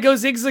I've got to go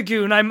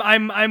Zigzagoon.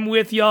 I'm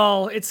with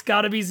y'all. It's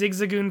got to be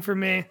Zigzagoon for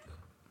me.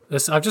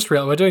 I've just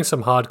realized we're doing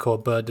some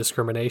hardcore bird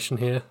discrimination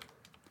here.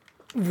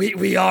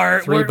 We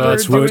are. Three We're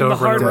birds doing flipped the over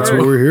hard in a row. That's work.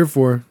 what we're here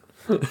for.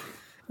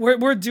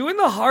 We're doing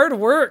the hard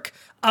work.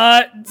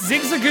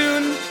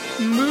 Zigzagoon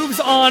moves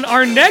on.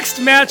 Our next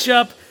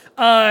matchup,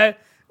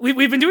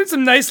 we've been doing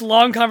some nice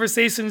long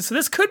conversations, so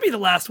this could be the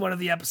last one of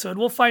the episode.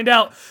 We'll find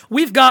out.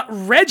 We've got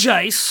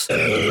Regice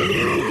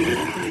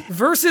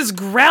versus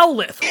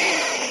Growlithe.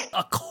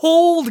 A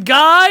cold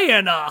guy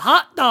and a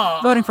hot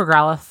dog. Voting for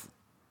Growlithe.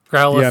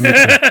 Growlithe. Yeah, me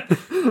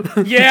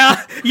too.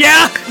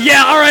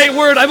 Yeah, all right,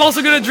 word. I'm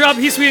also going to drop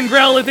Hisui and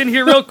Growlithe in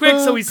here real quick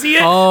so we see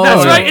it. Oh,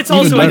 That's right, it's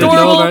also even better. I know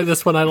adorable. about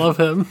this one. I love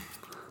him.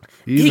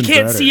 He Even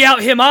can't better. see out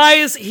him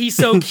eyes. He's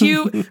so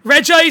cute.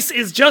 Regice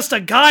is just a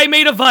guy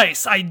made of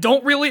ice. I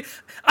don't really.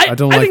 I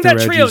don't think like that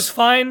the trio's Reggies.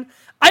 fine.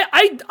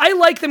 I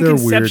like them They're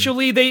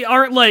conceptually. They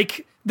aren't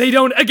like they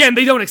don't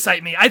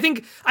excite me. I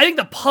think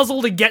the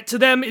puzzle to get to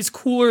them is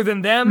cooler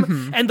than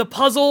them, and the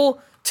puzzle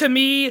to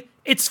me.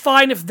 It's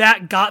fine if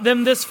that got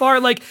them this far.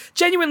 Like,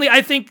 genuinely,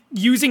 I think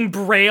using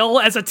Braille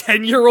as a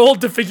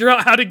 10-year-old to figure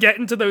out how to get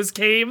into those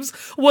caves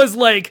was,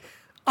 like,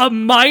 a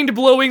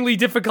mind-blowingly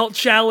difficult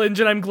challenge,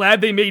 and I'm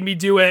glad they made me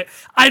do it.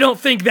 I don't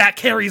think that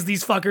carries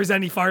these fuckers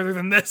any farther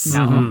than this.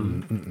 So,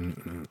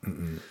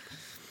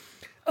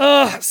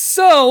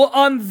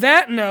 on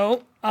that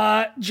note,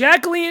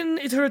 Jacqueline,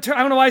 I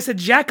don't know why I said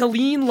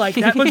Jacqueline like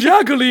that, but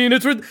Jacqueline,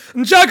 it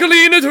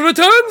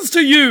returns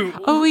to you.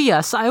 Oh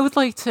yes, I would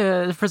like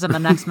to present the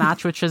next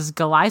match, which is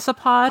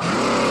Golisopod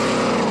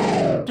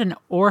and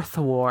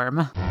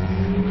Orthworm.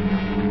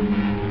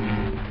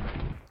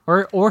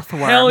 Or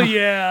Orthworm.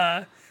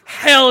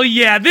 Hell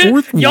yeah.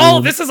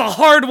 Y'all, this is a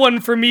hard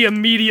one for me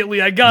immediately.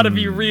 I gotta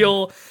be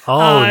real.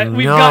 Oh,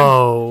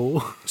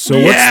 no. So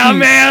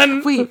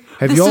Man. Wait,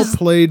 have this y'all is,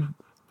 played?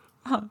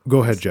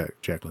 Go ahead,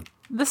 Jacqueline.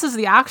 this is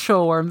the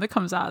actual worm that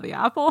comes out of the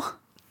apple.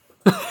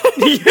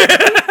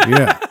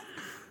 Yeah.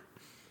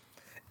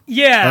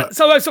 Yeah.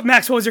 So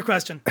Max, what was your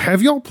question?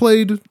 Have y'all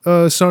played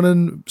Sun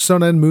and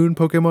Moon,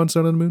 Pokemon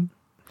Sun and Moon?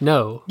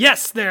 No.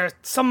 Yes, they're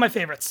some of my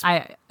favorites.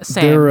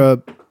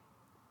 Same.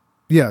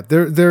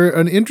 They're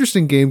an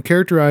interesting game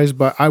characterized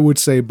by, I would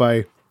say,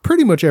 by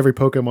pretty much every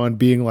Pokemon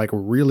being like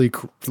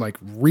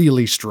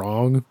really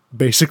strong,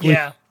 basically.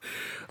 Yeah.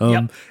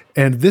 Yep.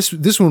 And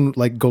this one,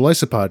 like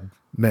Golisopod,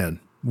 man,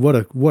 what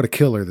a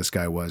killer this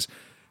guy was.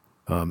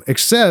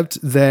 Except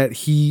that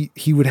he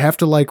would have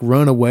to like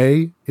run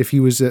away if he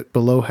was at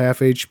below half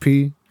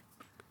HP.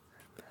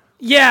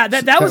 Yeah,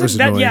 that was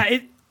annoying. yeah.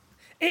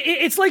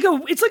 It's like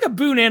a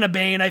boon and a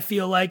bane. I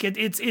feel like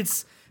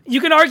it's. You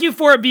can argue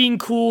for it being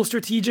cool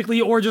strategically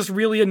or just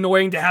really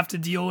annoying to have to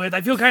deal with.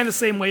 I feel kind of the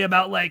same way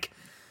about, like,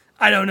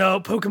 I don't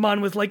know,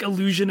 Pokemon with, like,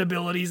 illusion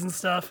abilities and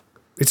stuff.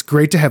 It's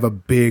great to have a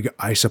big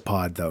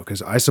Isopod, though,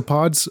 because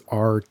Isopods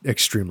are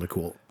extremely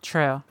cool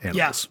True.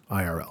 animals,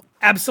 IRL.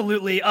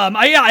 Absolutely.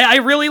 I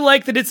really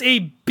like that it's a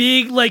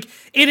big, like,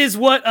 it is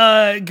what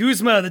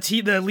Guzma,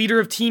 the leader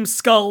of Team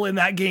Skull in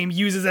that game,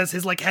 uses as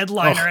his like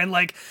headliner, and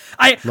like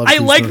I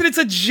like that it's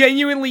a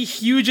genuinely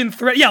huge and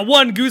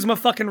one, Guzma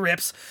fucking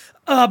rips.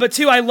 But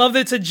two, I love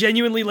that it's a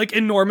genuinely like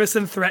enormous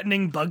and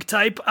threatening bug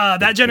type.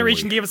 That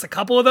generation gave us a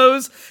couple of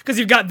those because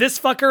you've got this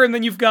fucker and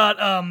then you've got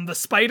the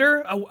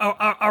spider,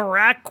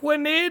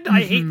 Araquanid.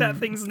 I hate that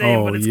thing's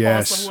name, but it's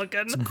awesome looking.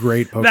 It's a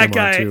great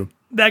Pokemon too.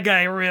 That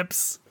guy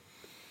rips.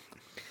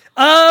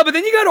 But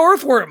then you got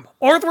Orthworm.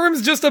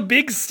 Orthworm's just a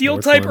big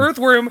steel-type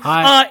earthworm.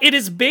 It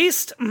is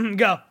based...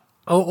 go.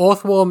 Oh,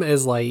 Orthworm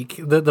is like...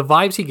 The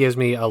vibes he gives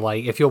me are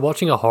like, if you're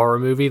watching a horror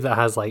movie that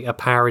has like a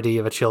parody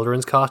of a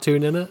children's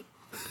cartoon in it,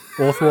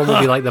 Orthworm will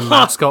be like the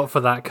mascot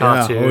for that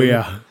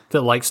cartoon.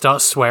 That like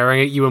starts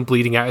swearing at you and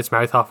bleeding out its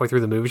mouth halfway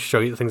through the movie to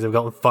show you that things have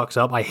gotten fucked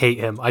up. I hate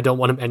him. I don't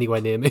want him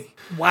anywhere near me.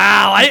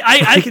 Wow,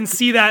 I can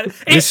see that.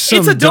 It's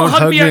a don't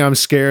hug me, I'm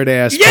scared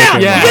ass. Yeah,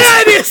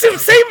 it is.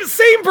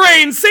 Same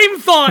brain, same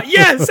thought.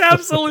 Yes,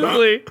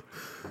 absolutely.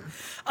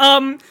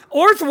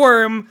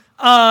 Orthworm,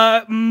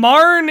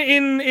 Marn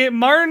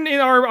in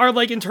our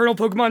like internal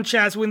Pokemon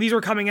chats when these were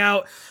coming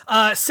out,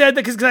 said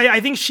that because I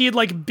think she had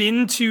like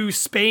been to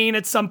Spain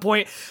at some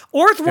point.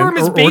 Orthworm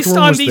is based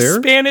on the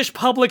Spanish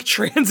public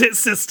transit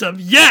system.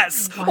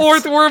 Yes,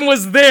 Orthworm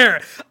was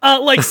there.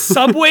 Like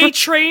subway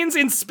trains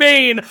in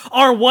Spain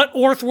are what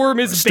Orthworm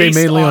is based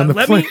mainly on the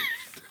plane.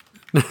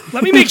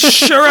 Let me make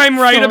sure I'm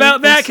right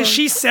about that because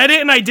she said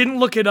it and I didn't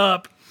look it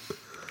up.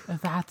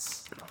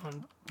 That's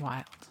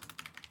wild.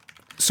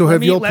 So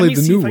have y'all played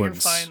the new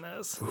ones?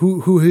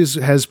 Who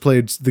has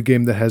played the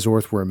game that has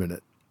Orthworm in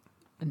it?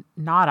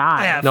 Not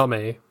I. Not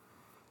me.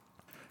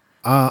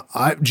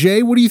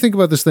 Jay, what do you think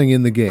about this thing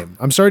in the game?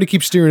 I'm sorry to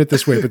keep steering it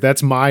this way, but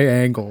that's my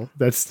angle.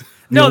 That's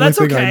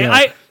okay.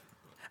 I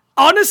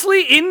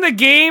honestly in the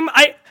game,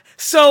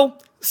 so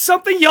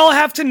something y'all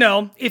have to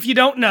know if you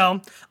don't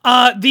know,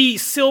 the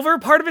silver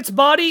part of its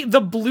body, the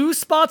blue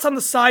spots on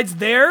the sides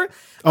there.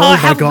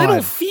 Have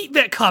little feet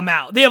that come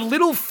out. They have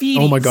little feet.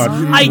 Oh my god!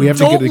 We have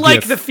to get a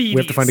like GIF. The feet.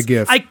 We have to find a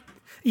GIF.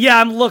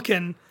 I'm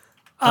looking.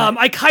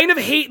 I kind of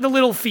hate the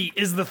little feet.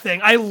 Is the thing.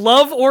 I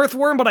love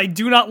Orthworm, but I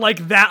do not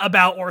like that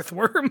about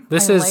Orthworm.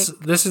 This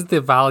is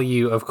the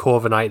value of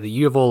Corviknight that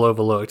you have all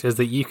overlooked. Is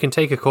that you can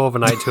take a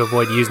Corviknight to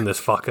avoid using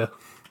this fucker.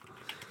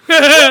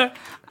 I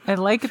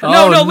like that.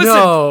 No, listen.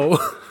 No.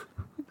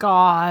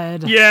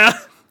 God. Yeah.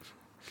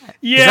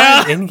 Is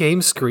that an in-game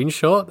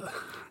screenshot?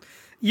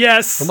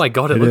 Yes. Oh my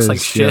god, it looks like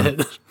shit.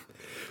 Yeah.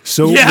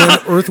 So when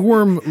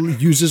Earthworm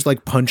uses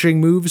like punching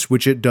moves,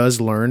 which it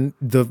does learn,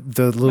 the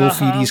little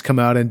feeties come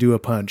out and do a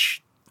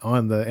punch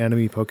on the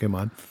enemy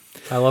Pokemon.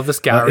 I love this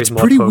Gary's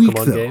mod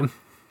Pokemon game.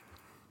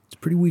 It's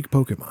pretty weak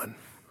Pokemon.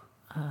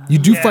 You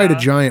do fight a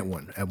giant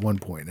one at one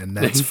point, and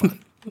that's fun.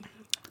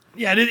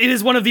 Yeah, it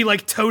is one of the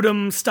like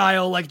totem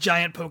style like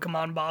giant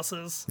Pokemon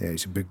bosses. Yeah,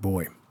 he's a big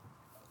boy.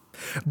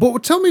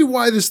 But tell me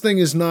why this thing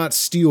is not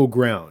steel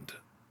ground.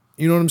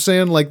 You know what I'm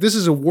saying? Like, this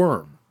is a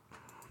worm.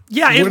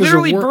 Yeah, it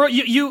literally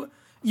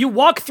you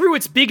walk through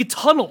its big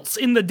tunnels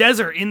in the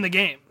desert in the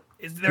game.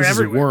 They're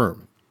everywhere. Is a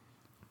worm.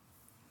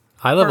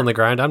 I live on the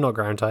ground. I'm not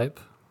ground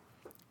type.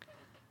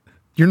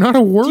 You're not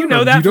a worm. Do you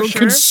know that you don't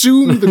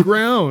consume the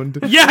ground.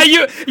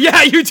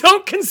 You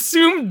don't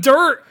consume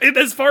dirt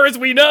as far as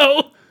we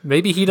know.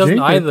 Maybe he doesn't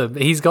either.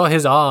 He's got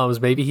his arms.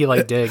 Maybe he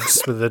like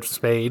digs with a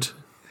spade.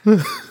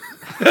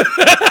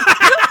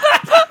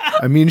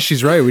 I mean,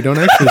 she's right. We don't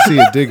actually see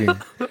it digging.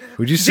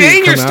 We just see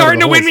Dang, you're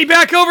starting to win me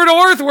back over to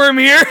Orthworm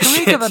here. Can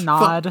we give a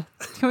nod?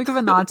 Can we give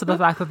a nod to the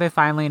fact that they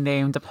finally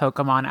named a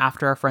Pokemon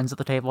after a Friends at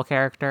the Table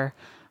character?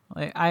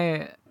 Like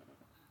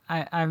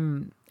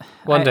I'm.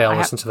 One day I'll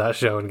listen to that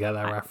show and get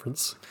that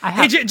reference.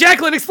 Hey,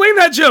 Jacqueline, explain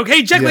that joke.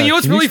 Hey, Jacqueline, you know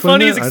what's really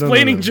funny is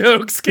explaining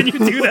jokes. Can you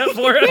do that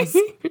for us?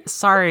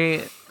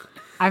 Sorry,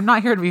 I'm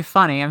not here to be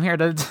funny. I'm here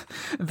to.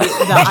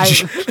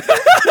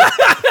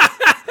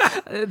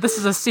 This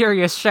is a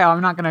serious show.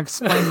 I'm not going to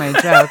explain my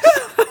jokes.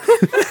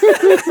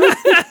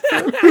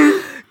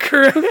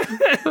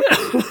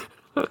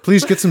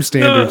 Please get some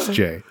standards,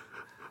 Jay.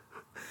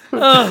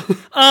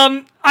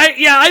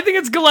 I think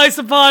it's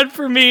Golisopod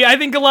for me. I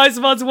think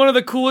Golisopod's one of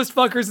the coolest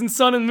fuckers in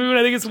Sun and Moon.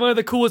 I think it's one of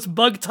the coolest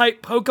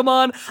bug-type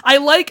Pokemon.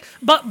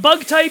 But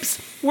bug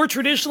types were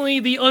traditionally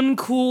the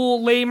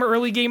uncool, lame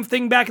early game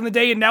thing back in the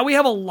day, and now we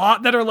have a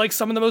lot that are like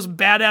some of the most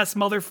badass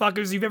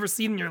motherfuckers you've ever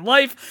seen in your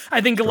life.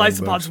 I think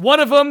Golisopod's one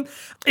of them.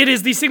 It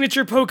is the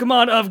signature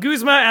Pokemon of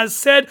Guzma, as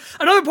said.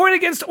 Another point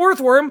against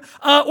Orthworm.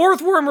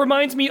 Orthworm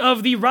reminds me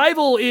of the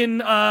rival in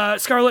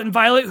Scarlet and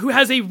Violet, who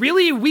has a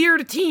really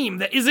weird team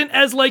that isn't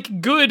as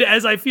like good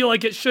as I feel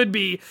like it should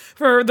be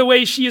for the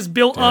way she is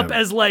built up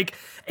as like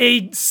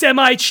a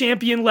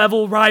semi-champion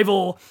level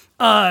rival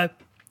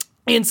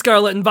in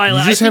Scarlet and Violet.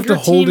 You just have to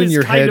hold in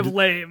your head.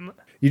 Lame.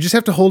 You just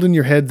have to hold in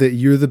your head that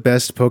you're the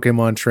best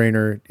Pokemon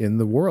trainer in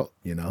the world,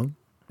 you know?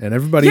 And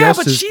everybody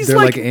else they're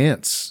like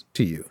ants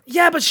to you.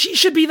 Yeah, but she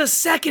should be the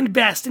second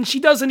best, and she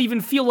doesn't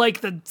even feel like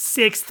the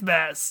sixth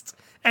best.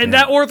 And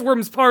that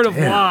Orthworm's part of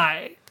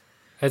why.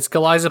 It's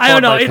Galizapod. I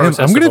don't know, by it-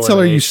 I'm going to tell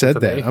her you process said elimination for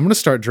that. me. I'm going to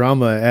start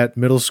drama at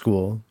middle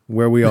school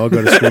where we all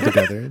go to school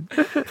together.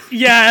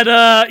 Yeah,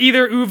 at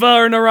either UVA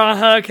or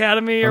Naraha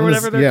Academy or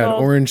whatever they're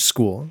called. Orange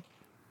school.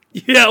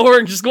 Yeah,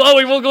 Orange School. Oh,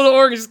 we will go to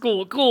Orange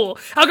School. Cool.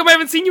 How come I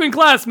haven't seen you in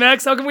class,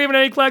 Max? How come we haven't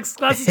had any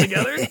classes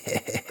together?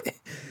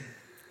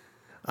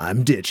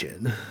 I'm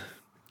ditching.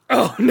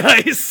 Oh,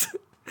 nice.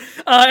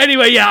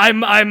 Anyway, yeah,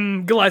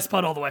 I'm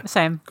Goliathpod all the way.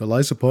 Same.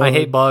 Galizapod. I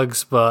hate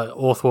bugs, but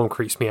Orthworm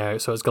creeps me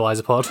out, so it's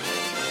Galizapod.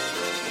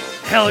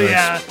 Hell Nice.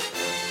 yeah.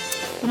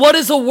 What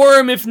is a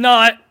worm if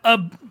not a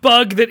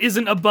bug that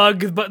isn't a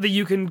bug, but that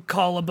you can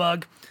call a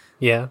bug?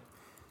 Yeah.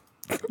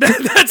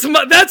 That's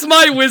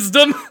my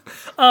wisdom.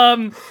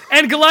 And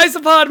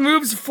Goliathpod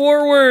moves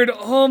forward.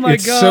 Oh my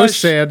It's gosh. so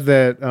sad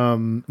that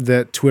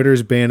that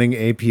Twitter's banning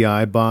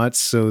API bots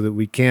so that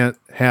we can't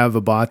have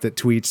a bot that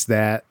tweets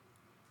that,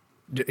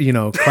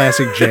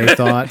 classic J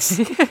thoughts.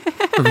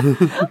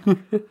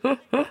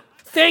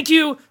 Thank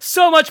you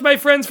so much, my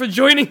friends, for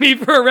joining me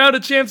for a round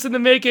of Champs in the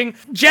Making.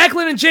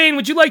 Jacqueline and Jane,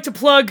 would you like to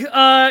plug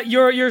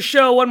your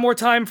show one more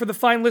time for the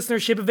fine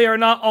listenership if they are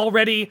not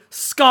already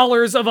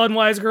scholars of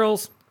Unwise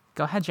Girls?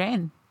 Go ahead,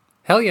 Jane.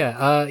 Hell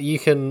yeah. You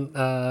can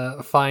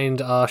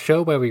find our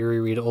show where we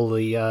reread all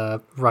the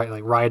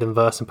Riot and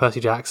Verse and Percy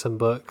Jackson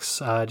books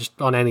just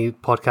on any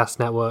podcast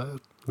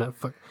network,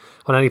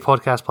 on any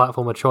podcast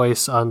platform of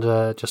choice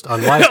under just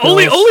Unwise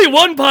Girls. only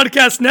one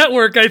podcast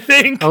network, I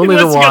think. Only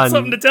the unless you got one.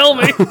 something to tell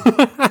me.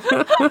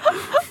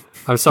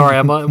 I'm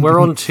sorry, we're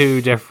on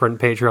 2 different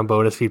Patreon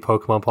bonus feed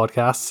Pokemon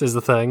podcasts is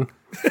the thing.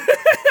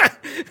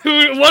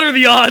 What are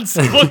the odds?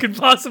 What could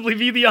possibly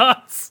be the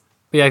odds?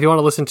 But yeah, if you want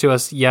to listen to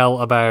us yell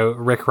about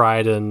Rick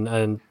Riordan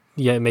and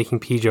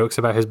making pee jokes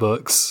about his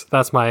books,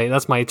 that's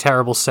my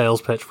terrible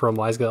sales pitch for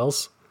Unwise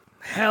Girls.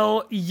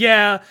 Hell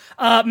yeah.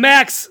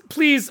 Max,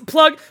 please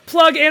plug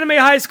Anime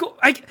High School.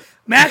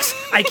 Max,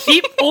 I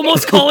keep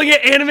almost calling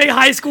it Anime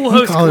High School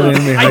Host call it Club.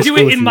 Anime High I do School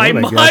it if in you my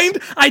want, I guess.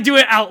 mind. I do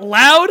it out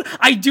loud.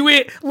 I do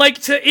it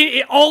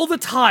all the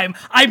time.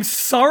 I'm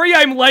sorry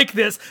I'm like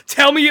this.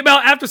 Tell me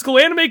about After School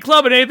Anime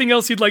Club and anything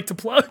else you'd like to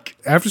plug.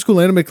 After School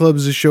Anime Club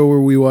is a show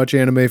where we watch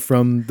anime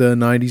from the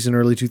 90s and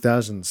early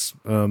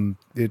 2000s.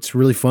 It's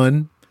really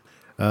fun.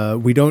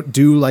 We don't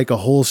do like a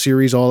whole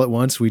series all at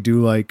once. We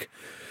do like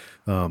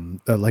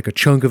a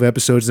chunk of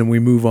episodes, then we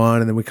move on,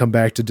 and then we come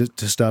back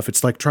to stuff.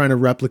 It's like trying to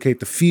replicate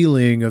the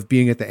feeling of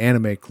being at the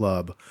anime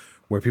club,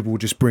 where people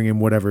would just bring in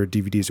whatever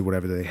DVDs or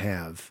whatever they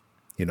have,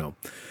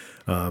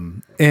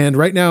 And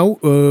right now,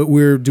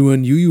 we're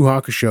doing Yu Yu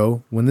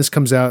Hakusho. When this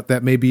comes out,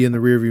 that may be in the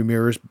rearview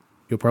mirrors.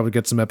 You'll probably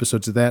get some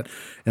episodes of that,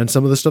 and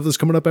some of the stuff that's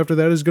coming up after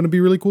that is going to be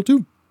really cool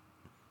too.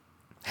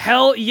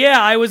 Hell yeah.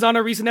 I was on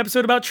a recent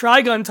episode about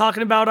Trigun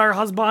talking about our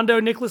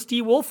husbando Nicholas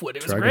D. Wolfwood.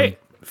 It was Trigun great.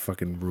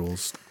 fucking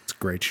rules. It's a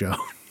great show.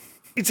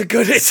 It's a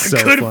good So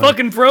fun.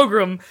 fucking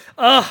program.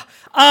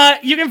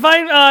 You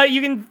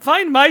can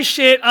find my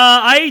shit.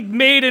 I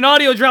made an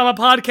audio drama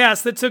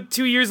podcast that took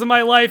 2 years of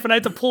my life, and I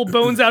had to pull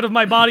bones out of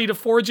my body to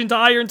forge into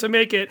iron to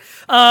make it.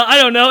 I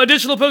don't know.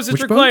 Additional postage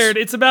Which required.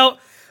 bones? It's about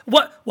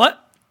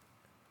what?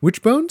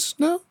 Which bones?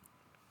 No.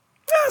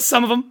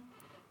 Some of them.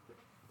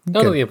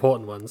 None of the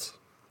important ones.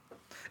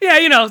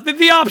 Yeah,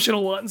 the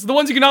optional ones, the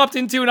ones you can opt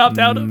into and opt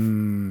out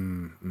of.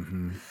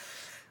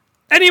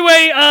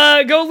 Anyway,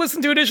 go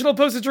listen to Additional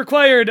Postage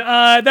Required.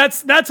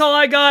 That's all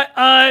I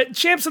got.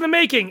 Champs in the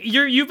Making.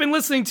 You've been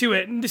listening to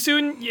it. And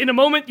soon, in a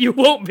moment, you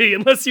won't be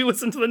unless you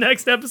listen to the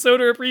next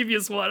episode or a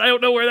previous one. I don't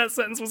know where that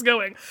sentence was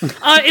going.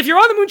 If you're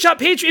on the Moonshot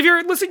Patreon, if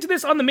you're listening to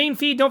this on the main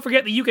feed, don't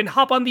forget that you can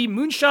hop on the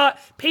Moonshot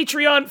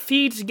Patreon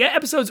feed to get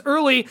episodes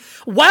early.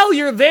 While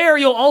you're there,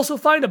 you'll also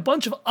find a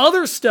bunch of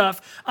other stuff.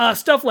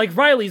 Stuff like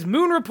Riley's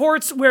Moon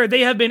Reports, where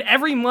they have been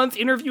every month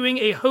interviewing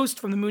a host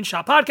from the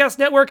Moonshot Podcast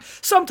Network,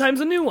 sometimes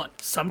a new one.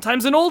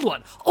 Sometimes an old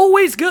one.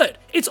 Always good.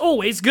 It's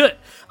always good.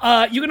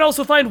 You can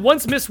also find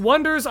Once Missed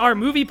Wonders, our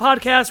movie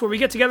podcast, where we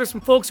get together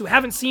some folks who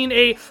haven't seen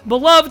a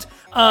beloved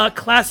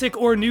classic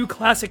or new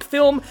classic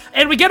film,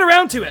 and we get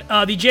around to it.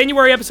 The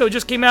January episode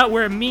just came out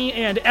where me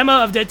and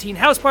Emma of Dead Teen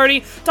House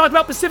Party talked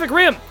about Pacific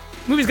Rim.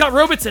 The movie's got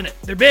robots in it.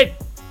 They're big.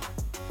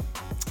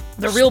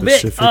 They're real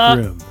big.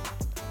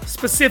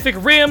 Specific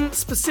Rim,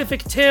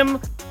 Specific Tim.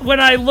 When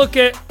I look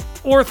at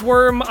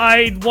Orthworm,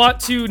 I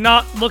want to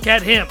not look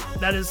at him.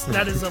 That is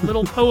a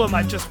little poem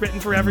I've just written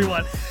for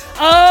everyone.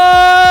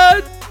 All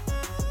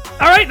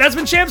right, that's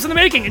been Champs in the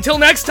Making. Until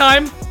next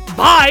time,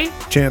 bye.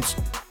 Champs.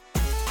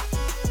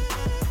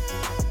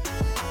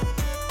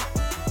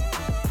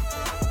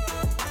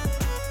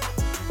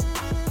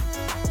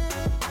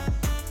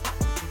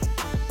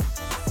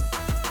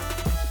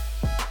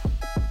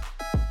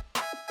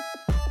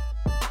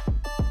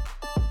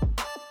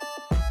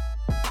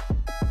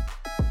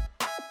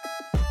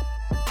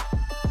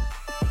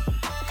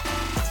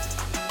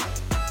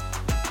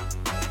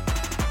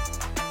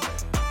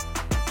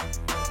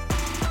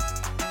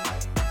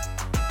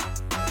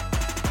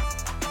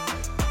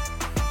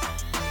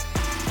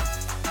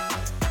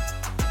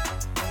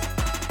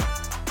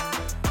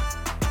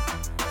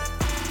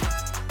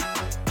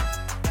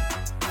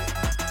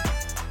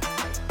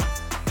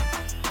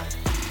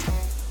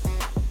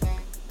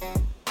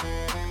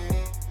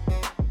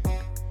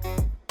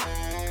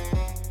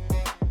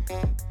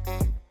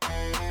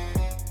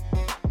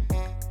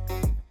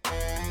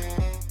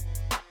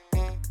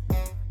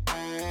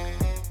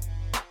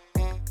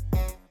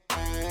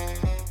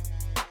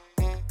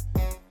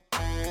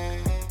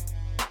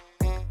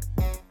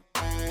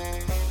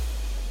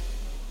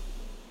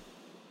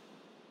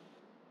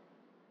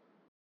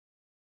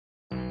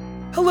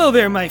 Hello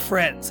there, my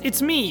friends.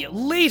 It's me,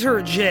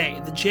 Later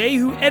Jay, the Jay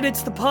who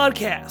edits the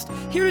podcast,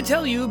 here to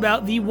tell you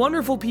about the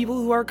wonderful people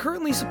who are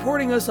currently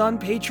supporting us on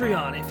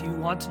Patreon. If you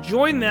want to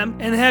join them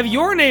and have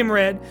your name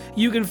read,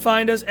 you can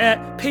find us at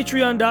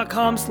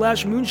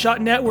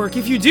patreon.com/moonshotnetwork.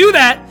 If you do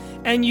that,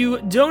 and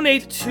you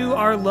donate to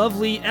our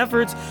lovely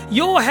efforts,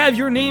 you'll have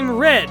your name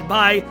read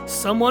by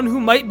someone who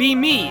might be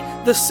me,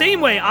 the same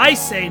way I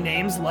say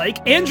names like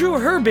Andrew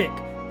Herbig,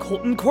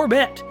 Colton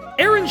Corbett,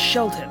 Aaron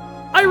Shelton,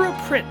 Ira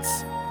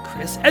Prince,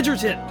 Chris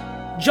Edgerton,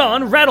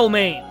 John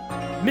Rattlemane,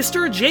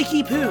 Mr.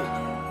 Jakey Poo,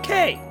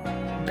 Kay,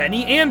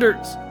 Benny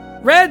Anders,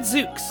 Rad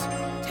Zooks,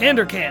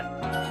 Tandercan,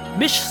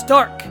 Mish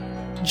Stark,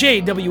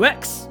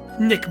 JWX,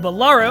 Nick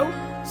Bellaro,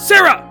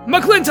 Sarah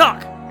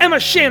McClintock, Emma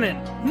Shannon,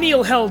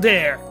 Neil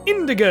Heldare,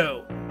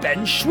 Indigo,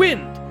 Ben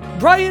Schwind,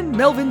 Brian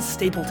Melvin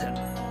Stapleton,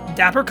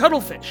 Dapper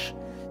Cuttlefish,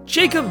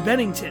 Jacob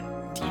Bennington,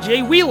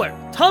 DJ Wheeler,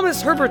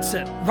 Thomas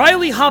Herbertson,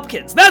 Riley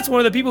Hopkins. That's one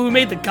of the people who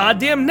made the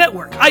goddamn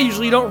network. I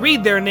usually don't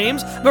read their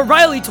names, but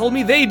Riley told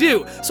me they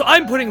do, so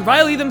I'm putting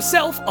Riley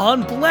themselves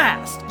on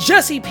blast.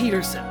 Jesse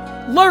Peterson,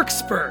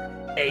 Larkspur,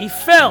 A.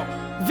 Fell,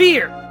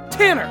 Veer,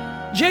 Tanner,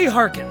 Jay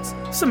Harkins,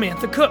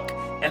 Samantha Cook,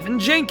 Evan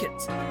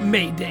Jenkins,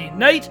 Mayday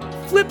Knight,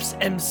 Flips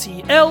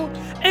MCL,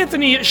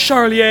 Anthony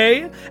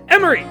Charlier,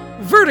 Emery,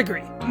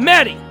 Vertigree,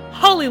 Maddie,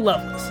 Holly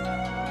Lovelace,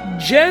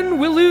 Jen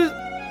Willuz...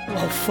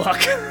 Oh,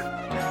 fuck.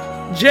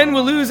 Jen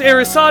Willuz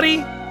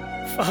Arasati.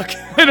 Fuck,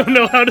 I don't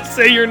know how to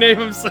say your name,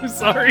 I'm so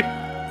sorry.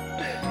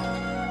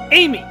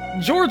 Amy,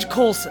 George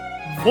Colson,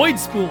 Void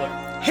Spooler,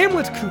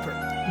 Hamlet Cooper,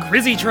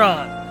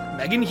 Grizzytron,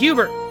 Megan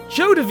Hubert,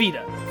 Joe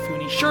DeVita,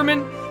 Fooney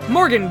Sherman,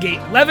 Morgan Gate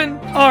Levin,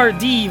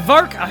 R.D.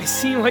 Vark, I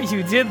see what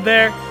you did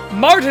there,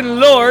 Martin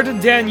Lord,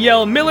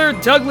 Danielle Miller,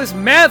 Douglas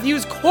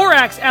Matthews,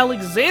 Corax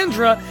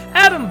Alexandra,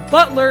 Adam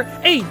Butler,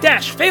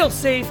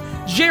 A-Failsafe,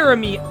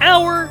 Jeremy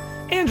Auer,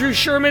 Andrew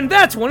Sherman,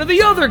 that's one of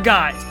the other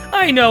guys.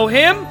 I know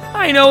him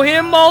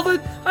all the...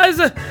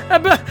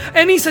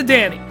 Anissa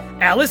Danny,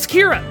 Alice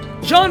Kira,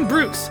 John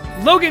Bruce,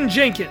 Logan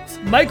Jenkins,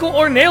 Michael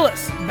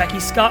Ornelas, Becky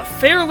Scott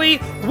Fairley,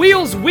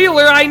 Wheels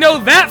Wheeler, I know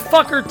that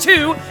fucker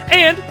too,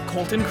 and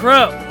Colton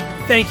Crow.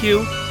 Thank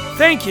you.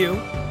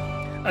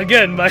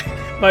 Again, my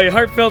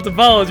heartfelt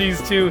apologies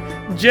to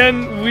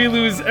Jen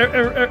Wheeluz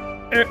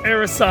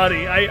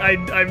Arasati.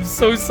 I'm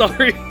so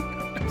sorry.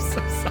 I'm so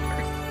sorry.